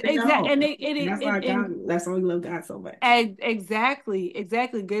 Exactly. And that's why we love God so much. Exactly.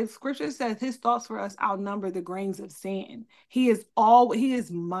 Good scripture says his thoughts for us outnumber the grains of sand. He is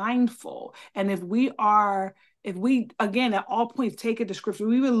mindful. And if we again at all points take it to scripture,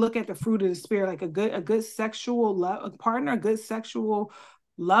 we would look at the fruit of the spirit, like a good sexual partner, a good sexual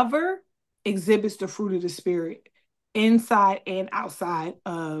lover exhibits the fruit of the spirit inside and outside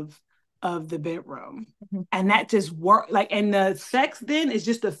of the bedroom. And that just work and the sex then is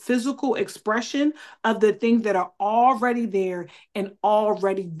just a physical expression of the things that are already there and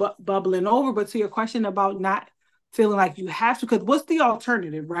already bubbling over. But to your question about not feeling like you have to, because what's the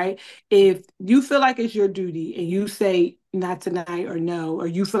alternative, right? If you feel like it's your duty and you say not tonight or no, or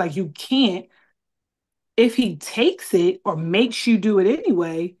you feel like you can't, if he takes it or makes you do it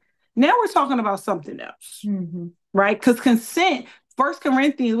anyway, now we're talking about something else, right? Because consent, 1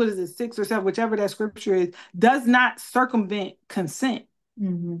 Corinthians, 6 or 7, whichever that scripture is, does not circumvent consent.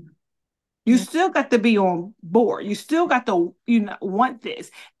 You still got to be on board. You still got to, want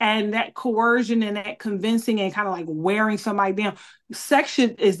this. And that coercion and that convincing and kind of like wearing somebody down. Sex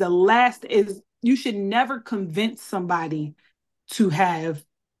you should never convince somebody to have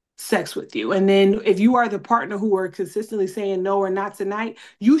sex with you. And then if you are the partner who are consistently saying no or not tonight,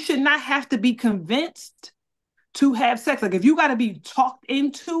 you should not have to be convinced to have sex. Like if you got to be talked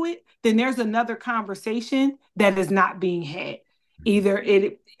into it, then there's another conversation that is not being had. Either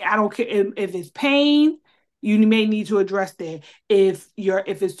I don't care if it's pain, You may need to address that. If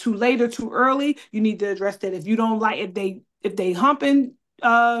it's too late or too early, you need to address that. If you don't like if they humping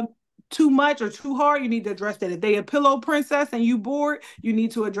too much or too hard, you need to address that. If they a pillow princess and you bored, you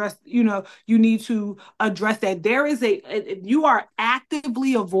need to address, you need to address that. There is if you are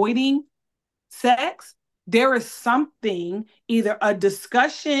actively avoiding sex, there is something, either a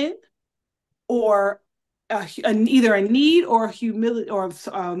discussion or either a need or humility or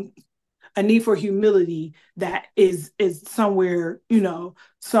a need for humility that is somewhere,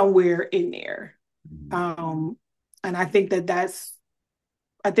 somewhere in there. And I think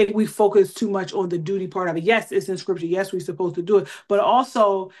I think we focus too much on the duty part of it. Yes, it's in scripture. Yes, we're supposed to do it. But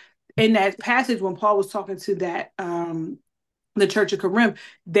also in that passage when Paul was talking to that the church of Corinth,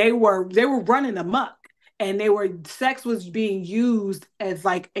 they were running amok, and sex was being used as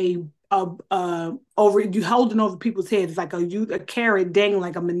like over you holding over people's heads, like a carrot dangling,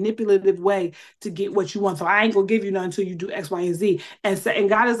 like a manipulative way to get what you want. So I ain't gonna give you nothing until you do X, Y, and Z. And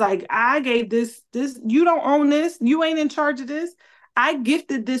God is like, I gave this, you don't own this, you ain't in charge of this. I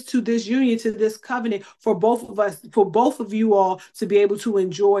gifted this to this union, to this covenant for both of us, for both of you all to be able to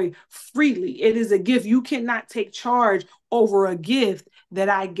enjoy freely. It is a gift. You cannot take charge over a gift that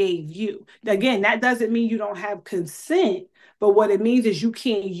I gave you. Again, that doesn't mean you don't have consent, but what it means is you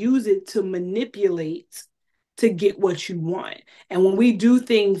can't use it to manipulate to get what you want. And when we do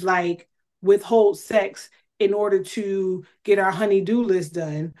things like withhold sex in order to get our honey-do list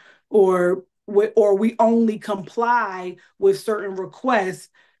done, or we only comply with certain requests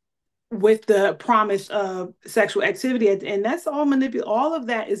with the promise of sexual activity, and that's all all of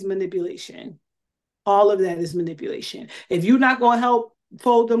that is manipulation. All of that is manipulation. If you're not going to help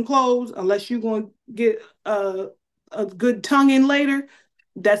fold them clothes unless you're going to get a good tongue in later,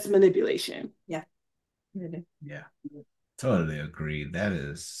 that's manipulation. Yeah. Yeah. Totally agree. That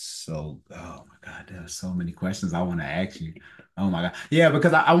is oh my God, there are so many questions I want to ask you. Oh my God. Yeah,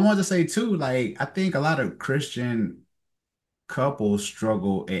 because I wanted to say too, like, I think a lot of Christian couples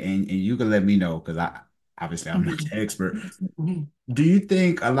struggle, and you can let me know because obviously I'm not the expert. Do you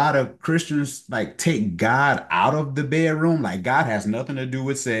think a lot of Christians like take God out of the bedroom? Like God has nothing to do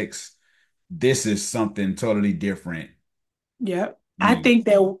with sex. This is something totally different. Yeah.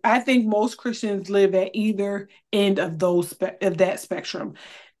 You I think most Christians live at either end of of that spectrum.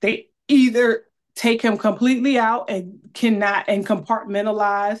 They either take him completely out and cannot and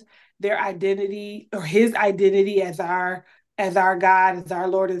compartmentalize their identity or his identity as our God, as our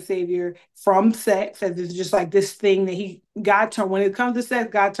Lord and Savior from sex, as it's just like this thing that God turned when it comes to sex,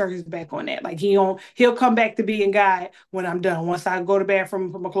 God turns his back on that. Like he'll come back to being God when I'm done. Once I go to the bathroom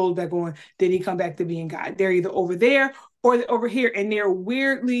and put my clothes back on, then he come back to being God. They're either over there or over here, and they're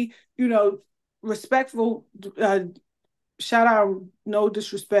weirdly, respectful. Shout out, no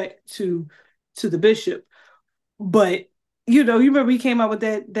disrespect to the bishop, but you remember he came out with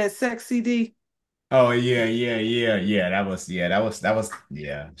that sex CD. Oh yeah. That was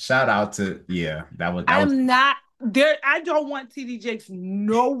yeah. Shout out to yeah. That was I'm not there. I don't want TD Jakes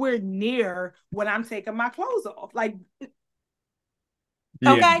nowhere near when I'm taking my clothes off. Like,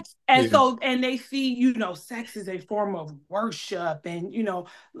 yeah. okay. And Yeah. so, and they see, sex is a form of worship, and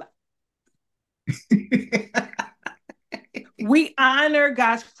we honor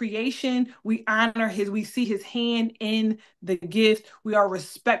God's creation. We see his hand in the gift. We are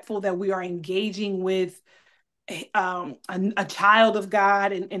respectful that we are engaging with a child of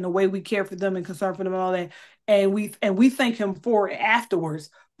God, and the way we care for them and concern for them and all that. And we thank him for it afterwards.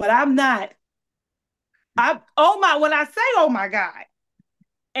 But I'm not, when I say, oh my God,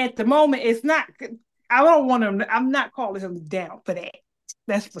 at the moment, it's not, I don't want him, I'm not calling him down for that.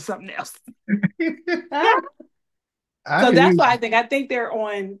 That's for something else. So that's why I think they're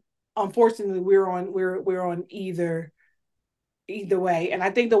on. Unfortunately, we're on either way, and I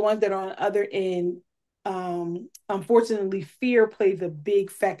think the ones that are on the other end, unfortunately, fear plays a big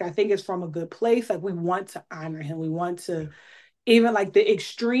factor. I think it's from a good place. Like we want to honor him. We want to even like the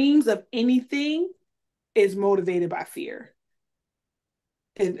extremes of anything is motivated by fear.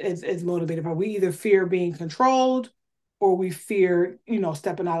 It's motivated by we either fear being controlled or we fear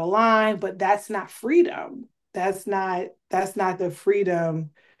stepping out of line. But that's not freedom. That's not the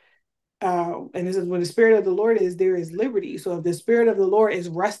freedom. And this is when the spirit of the Lord is, there is liberty. So if the spirit of the Lord is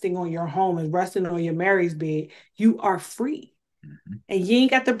resting on your home, is resting on your marriage bed, you are free, and you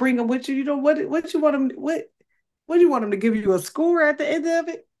ain't got to bring them with you. You know what you want them what do you want them to give you a score at the end of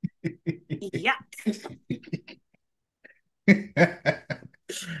it? Yeah.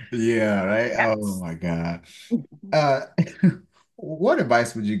 Yeah, right. Oh Yes. my God. Uh, what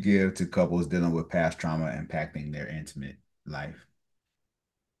advice would you give to couples dealing with past trauma impacting their intimate life?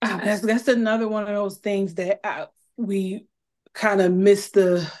 That's another one of those things that we kind of missed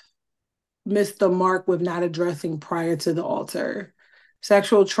the mark with not addressing prior to the altar.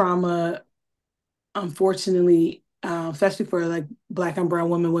 Sexual trauma, unfortunately, especially for like Black and brown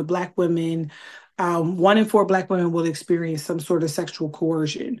women, with Black women, 1 in 4 Black women will experience some sort of sexual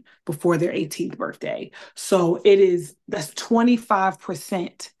coercion before their 18th birthday. So that's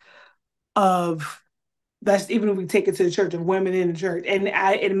 25% of, that's even if we take it to the church, of women in the church. And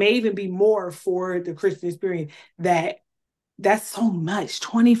it may even be more for the Christian experience, that's so much.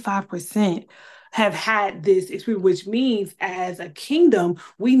 25% have had this experience, which means as a kingdom,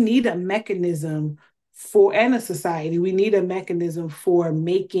 we need a mechanism and a society, we need a mechanism for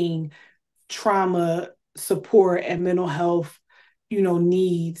making trauma support and mental health,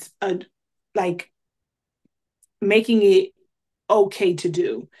 needs, like making it okay to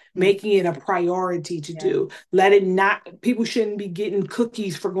do, making it a priority to do. Let it not, people shouldn't be getting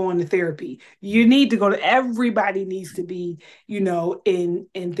cookies for going to therapy. You need to go to, everybody needs to be,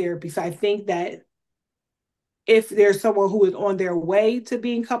 in therapy. So I think that if there's someone who is on their way to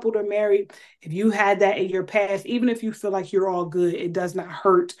being coupled or married, if you had that in your past, even if you feel like you're all good, it does not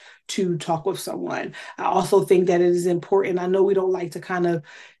hurt to talk with someone. I also think that it is important. I know we don't like to kind of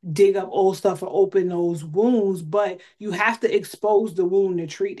dig up old stuff or open those wounds, but you have to expose the wound to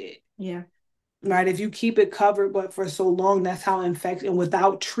treat it. Yeah. Right. If you keep it covered, but for so long, that's how infection,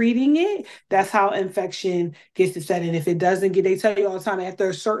 without treating it, that's how infection gets to set in. If it doesn't get, they tell you all the time, after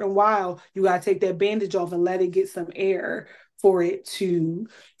a certain while, you got to take that bandage off and let it get some air for it to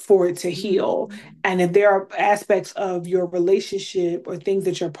heal. And if there are aspects of your relationship or things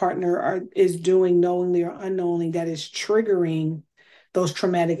that your partner is doing knowingly or unknowingly that is triggering those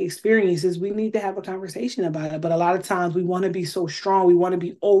traumatic experiences, we need to have a conversation about it. But a lot of times we want to be so strong, we want to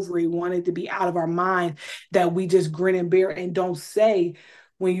be over it, we want it to be out of our mind, that we just grin and bear and don't say,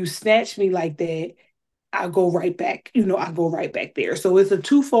 when you snatch me like that, I go right back, I go right back there. So it's a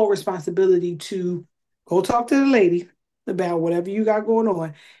twofold responsibility to go talk to the lady about whatever you got going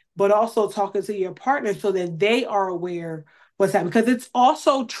on, but also talking to your partner so that they are aware what's happening. Because it's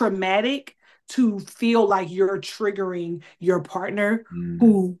also traumatic to feel like you're triggering your partner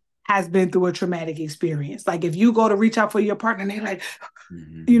who has been through a traumatic experience. Like if you go to reach out for your partner and they're like,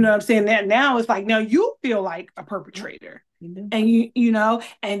 you know what I'm saying? That now it's like, now you feel like a perpetrator. And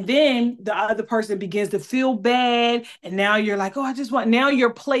and then the other person begins to feel bad, and now you're like, oh, now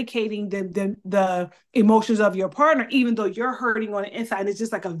you're placating the emotions of your partner, even though you're hurting on the inside. It's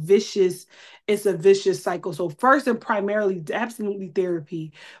just like it's a vicious cycle. So first and primarily, absolutely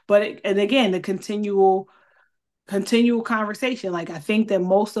therapy, and again, the continual conversation. Like I think that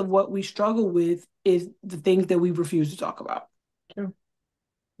most of what we struggle with is the things that we refuse to talk about. True.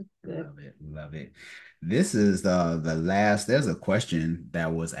 Love it. Love it. This is the last. There's a question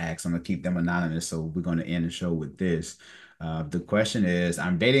that was asked. I'm gonna keep them anonymous, so we're gonna end the show with this. The question is: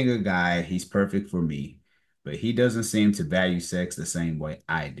 I'm dating a guy. He's perfect for me, but he doesn't seem to value sex the same way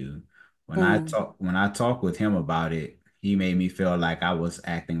I do. When I talk with him about it, he made me feel like I was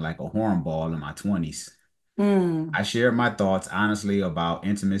acting like a hornball in my 20s. I shared my thoughts honestly about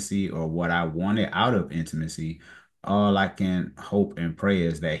intimacy or what I wanted out of intimacy. All I can hope and pray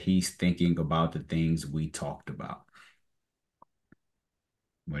is that he's thinking about the things we talked about.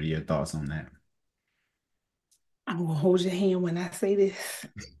 What are your thoughts on that? I'm gonna hold your hand when I say this.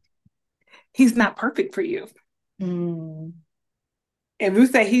 He's not perfect for you. If you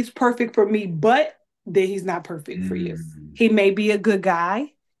say he's perfect for me, but then he's not perfect for you. He may be a good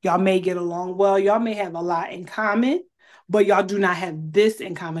guy. Y'all may get along well. Y'all may have a lot in common, but y'all do not have this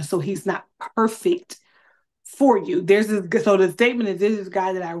in common. So he's not perfect for you. So the statement is, this is a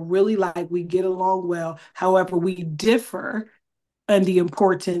guy that I really like. We get along well. However, we differ in the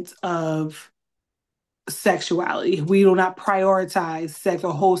importance of sexuality. We do not prioritize sex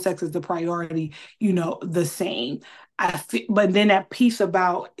or hold sex as the priority, the same. But then that piece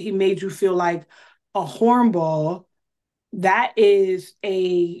about he made you feel like a hornball, that is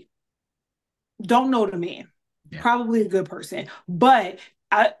don't know the man. Yeah. Probably a good person. But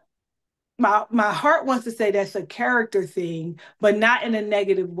my heart wants to say that's a character thing, but not in a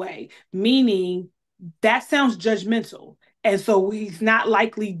negative way, meaning that sounds judgmental. And so he's not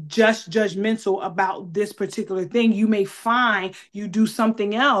likely just judgmental about this particular thing. You may find you do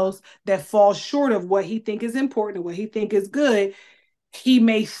something else that falls short of what he think is important, what he think is good. He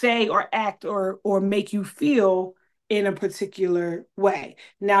may say or act or make you feel in a particular way.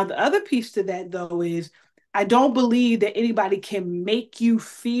 Now, the other piece to that, though, is I don't believe that anybody can make you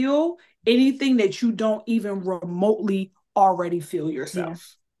feel anything that you don't even remotely already feel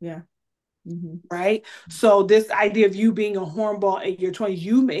yourself. Yeah. right? So this idea of you being a hornball in your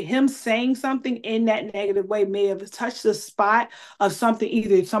 20s, him saying something in that negative way may have touched the spot of something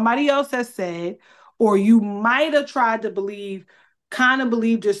either somebody else has said, or you might have tried to kind of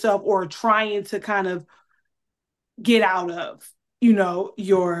believed yourself, or trying to kind of get out of,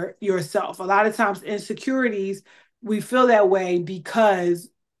 yourself. A lot of times insecurities, we feel that way because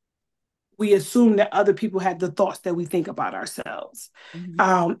we assume that other people have the thoughts that we think about ourselves.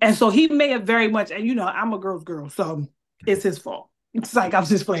 And so he may have very much, and I'm a girl's girl, so it's his fault. It's like I'm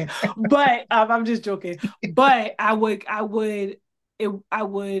just playing, but I'm just joking. But I would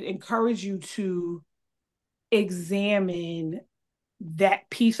encourage you to examine that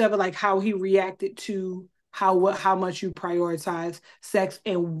piece of it, like how he reacted to how much you prioritize sex,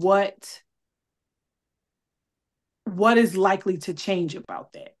 and what is likely to change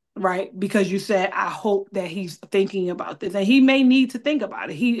about that, right? Because you said, I hope that he's thinking about this, and he may need to think about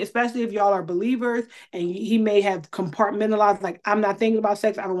it. Especially if y'all are believers, and he may have compartmentalized, like, I'm not thinking about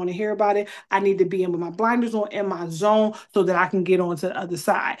sex. I don't want to hear about it. I need to be in with my blinders on, in my zone, so that I can get on to the other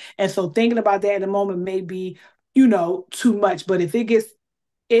side. And so thinking about that in a moment may be, too much. But if this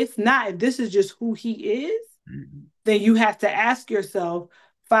is just who he is, then you have to ask yourself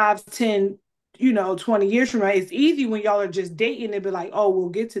 5, 10, 20 years from now. It's easy when y'all are just dating and be like, oh, we'll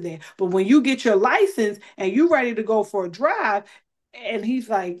get to that. But when you get your license and you ready to go for a drive, and he's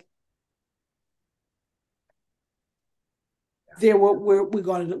like, then what are we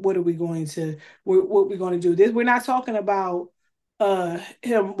going to do? This, we're not talking about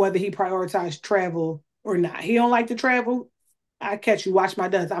him, whether he prioritized travel or not. He don't like to travel. I catch you, watch my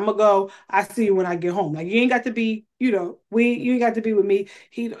dance. I'm gonna go. I see you when I get home. Like, you ain't got to be, you ain't got to be with me.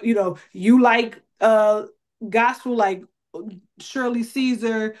 You like gospel, like Shirley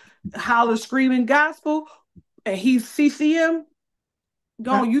Caesar, holler screaming gospel, and he's CCM.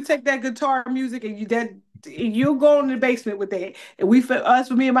 Go on, you take that guitar music, and you'll go in the basement with that. And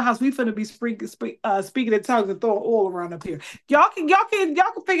for me and my house, we finna be speaking in tongues and throwing oil around up here. Y'all can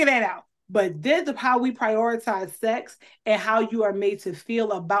figure that out. But this is how we prioritize sex, and how you are made to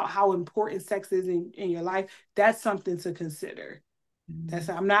feel about how important sex is in your life. That's something to consider.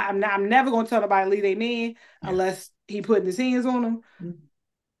 I'm never gonna tell nobody to leave their man unless he putting his hands on them.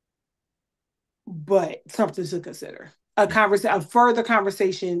 But something to consider. A further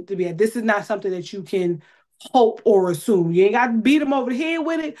conversation to be had. This is not something that you can hope or assume. You ain't got to beat them over the head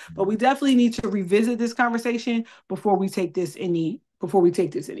with it, but we definitely need to revisit this conversation before we take this any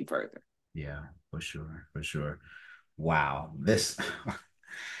further. Yeah, for sure. Wow.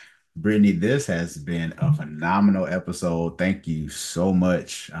 Brittany, this has been a phenomenal episode. Thank you so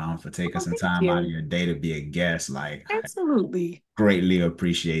much for taking some time out of your day to be a guest. Like, absolutely. I greatly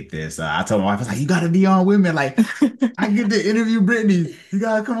appreciate this. I told my wife, I was like, you got to be on with me. Like, I get to interview Brittany. You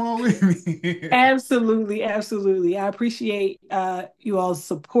got to come on with me. Absolutely. I appreciate you all's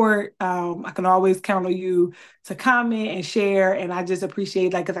support. I can always count on you to comment and share, and I just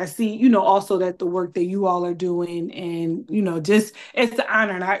appreciate, like, because I see, also that the work that you all are doing, and just, it's an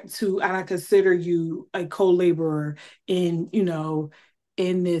honor, and I consider you a co-laborer in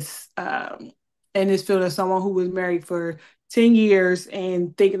in this field, as someone who was married for 10 years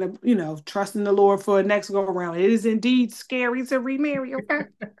and thinking of, trusting the Lord for the next go around. It is indeed scary to remarry, okay?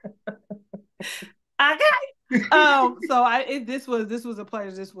 Okay. This was a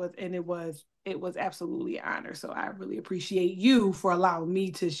pleasure. It was absolutely an honor. So I really appreciate you for allowing me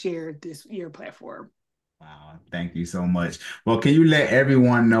to share your platform. Wow, thank you so much. Well, can you let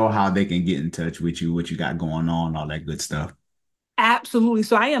everyone know how they can get in touch with you, what you got going on, all that good stuff? Absolutely.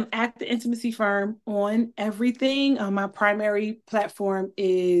 So I am at the Intimacy Firm on everything. My primary platform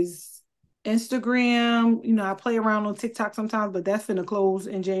is Instagram. I play around on TikTok sometimes, but that's gonna close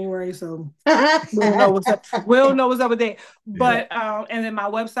in January, so we'll know what's up. We'll know what's up with that. But and then my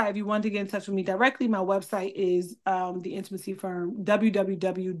website, if you want to get in touch with me directly, my website is the Intimacy Firm,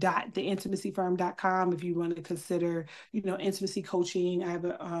 www.theintimacyfirm.com. If you want to consider, intimacy coaching, I have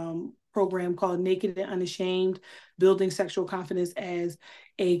a program called Naked and Unashamed, Building Sexual Confidence as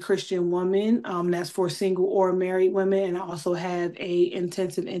a Christian Woman. That's for single or married women. And I also have a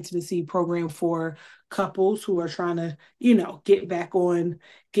intensive intimacy program for couples who are trying to, get back on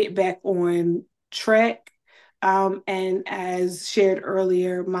track. And as shared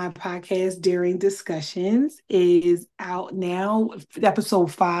earlier, my podcast, Daring Discussions, is out now. Episode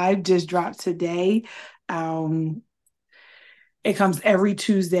 5 just dropped today. It comes every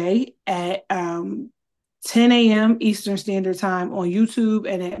Tuesday at 10 a.m. Eastern Standard Time on YouTube,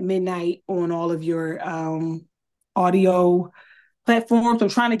 and at midnight on all of your audio platforms. I'm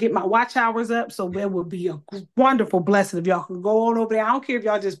trying to get my watch hours up. So it would be a wonderful blessing if y'all could go on over there. I don't care if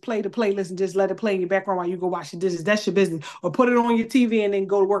y'all just play the playlist and just let it play in your background while you go wash the dishes. That's your business. Or put it on your TV and then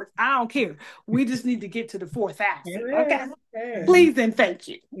go to work. I don't care. We just need to get to the 4,000. Okay. Please and thank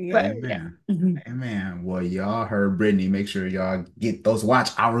you. But, Amen. Amen. Well, y'all heard Brittany. Make sure y'all get those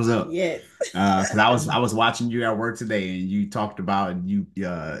watch hours up. Yes. Because I was watching you at work today, and you talked about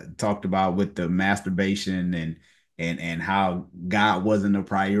with the masturbation and how God wasn't a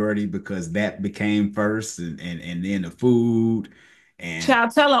priority because that became first, and then the food and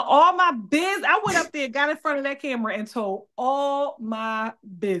child, telling all my biz. I went up there, got in front of that camera, and told all my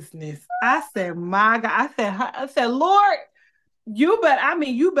business. I said, my God, I said, Lord, you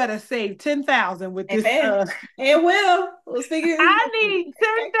better save 10,000 with this. And we'll figure. I need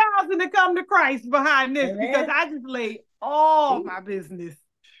 10,000 to come to Christ behind this because I just laid all my business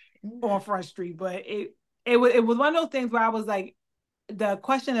on Front Street. But it was one of those things where I was like, the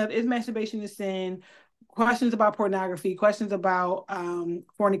question of is masturbation a sin? Questions about pornography, questions about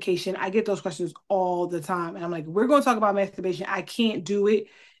fornication. I get those questions all the time. And I'm like, we're going to talk about masturbation. I can't do it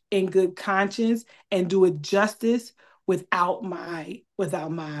in good conscience and do it justice without my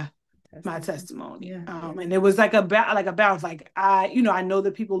testimony. Yeah. And it was like a balance. Like I know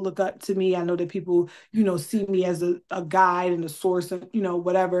that people look up to me. I know that people, see me as a guide and a source of,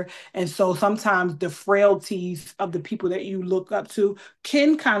 whatever. And so sometimes the frailties of the people that you look up to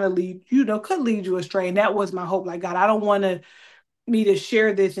can kind of could lead you astray. And that was my hope. Like, God, I don't want me to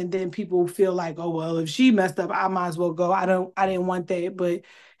share this and then people feel like, oh, well, if she messed up, I might as well go. I didn't want that. But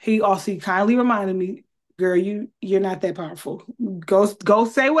he also kindly reminded me, girl, you're not that powerful. Go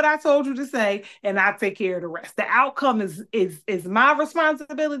say what I told you to say, and I take care of the rest. The outcome is my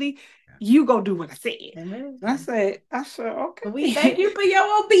responsibility. You go do what I said. Amen. I said, okay. We thank you for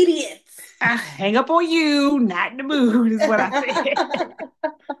your obedience. I hang up on you, not in the mood, is what I said.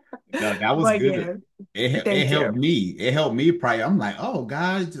 No, that was good. Yeah. It helped me. It helped me prior. I'm like, oh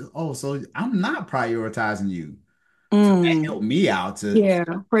God, so I'm not prioritizing you. So that helped me out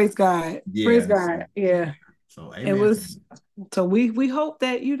to praise God. Yeah. Praise God. Yeah. So amen. It was so we hope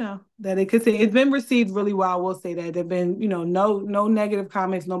that that it could say it's been received really well. I will say that there've been, no negative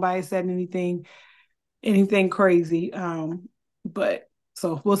comments, nobody said anything crazy. But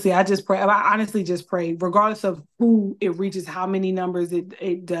so we'll see. I honestly just pray, regardless of who it reaches, how many numbers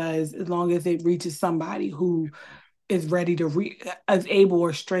it does, as long as it reaches somebody who is ready to is able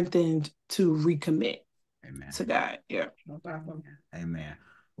or strengthened to recommit. Amen. To God. Yeah. No problem. Amen.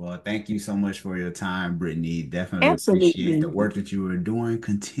 Well, thank you so much for your time, Brittany. Definitely appreciate the work that you were doing.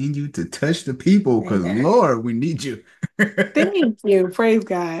 Continue to touch the people because, Lord, we need you. Thank you. Praise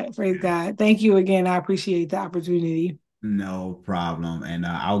God. Praise God. Thank you again. I appreciate the opportunity. No problem. And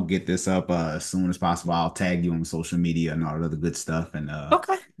I'll get this up as soon as possible. I'll tag you on social media and all the other good stuff. And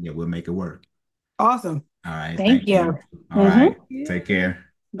okay. Yeah, we'll make it work. Awesome. All right. Thank you. All right. Take care.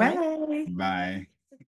 Bye. Bye.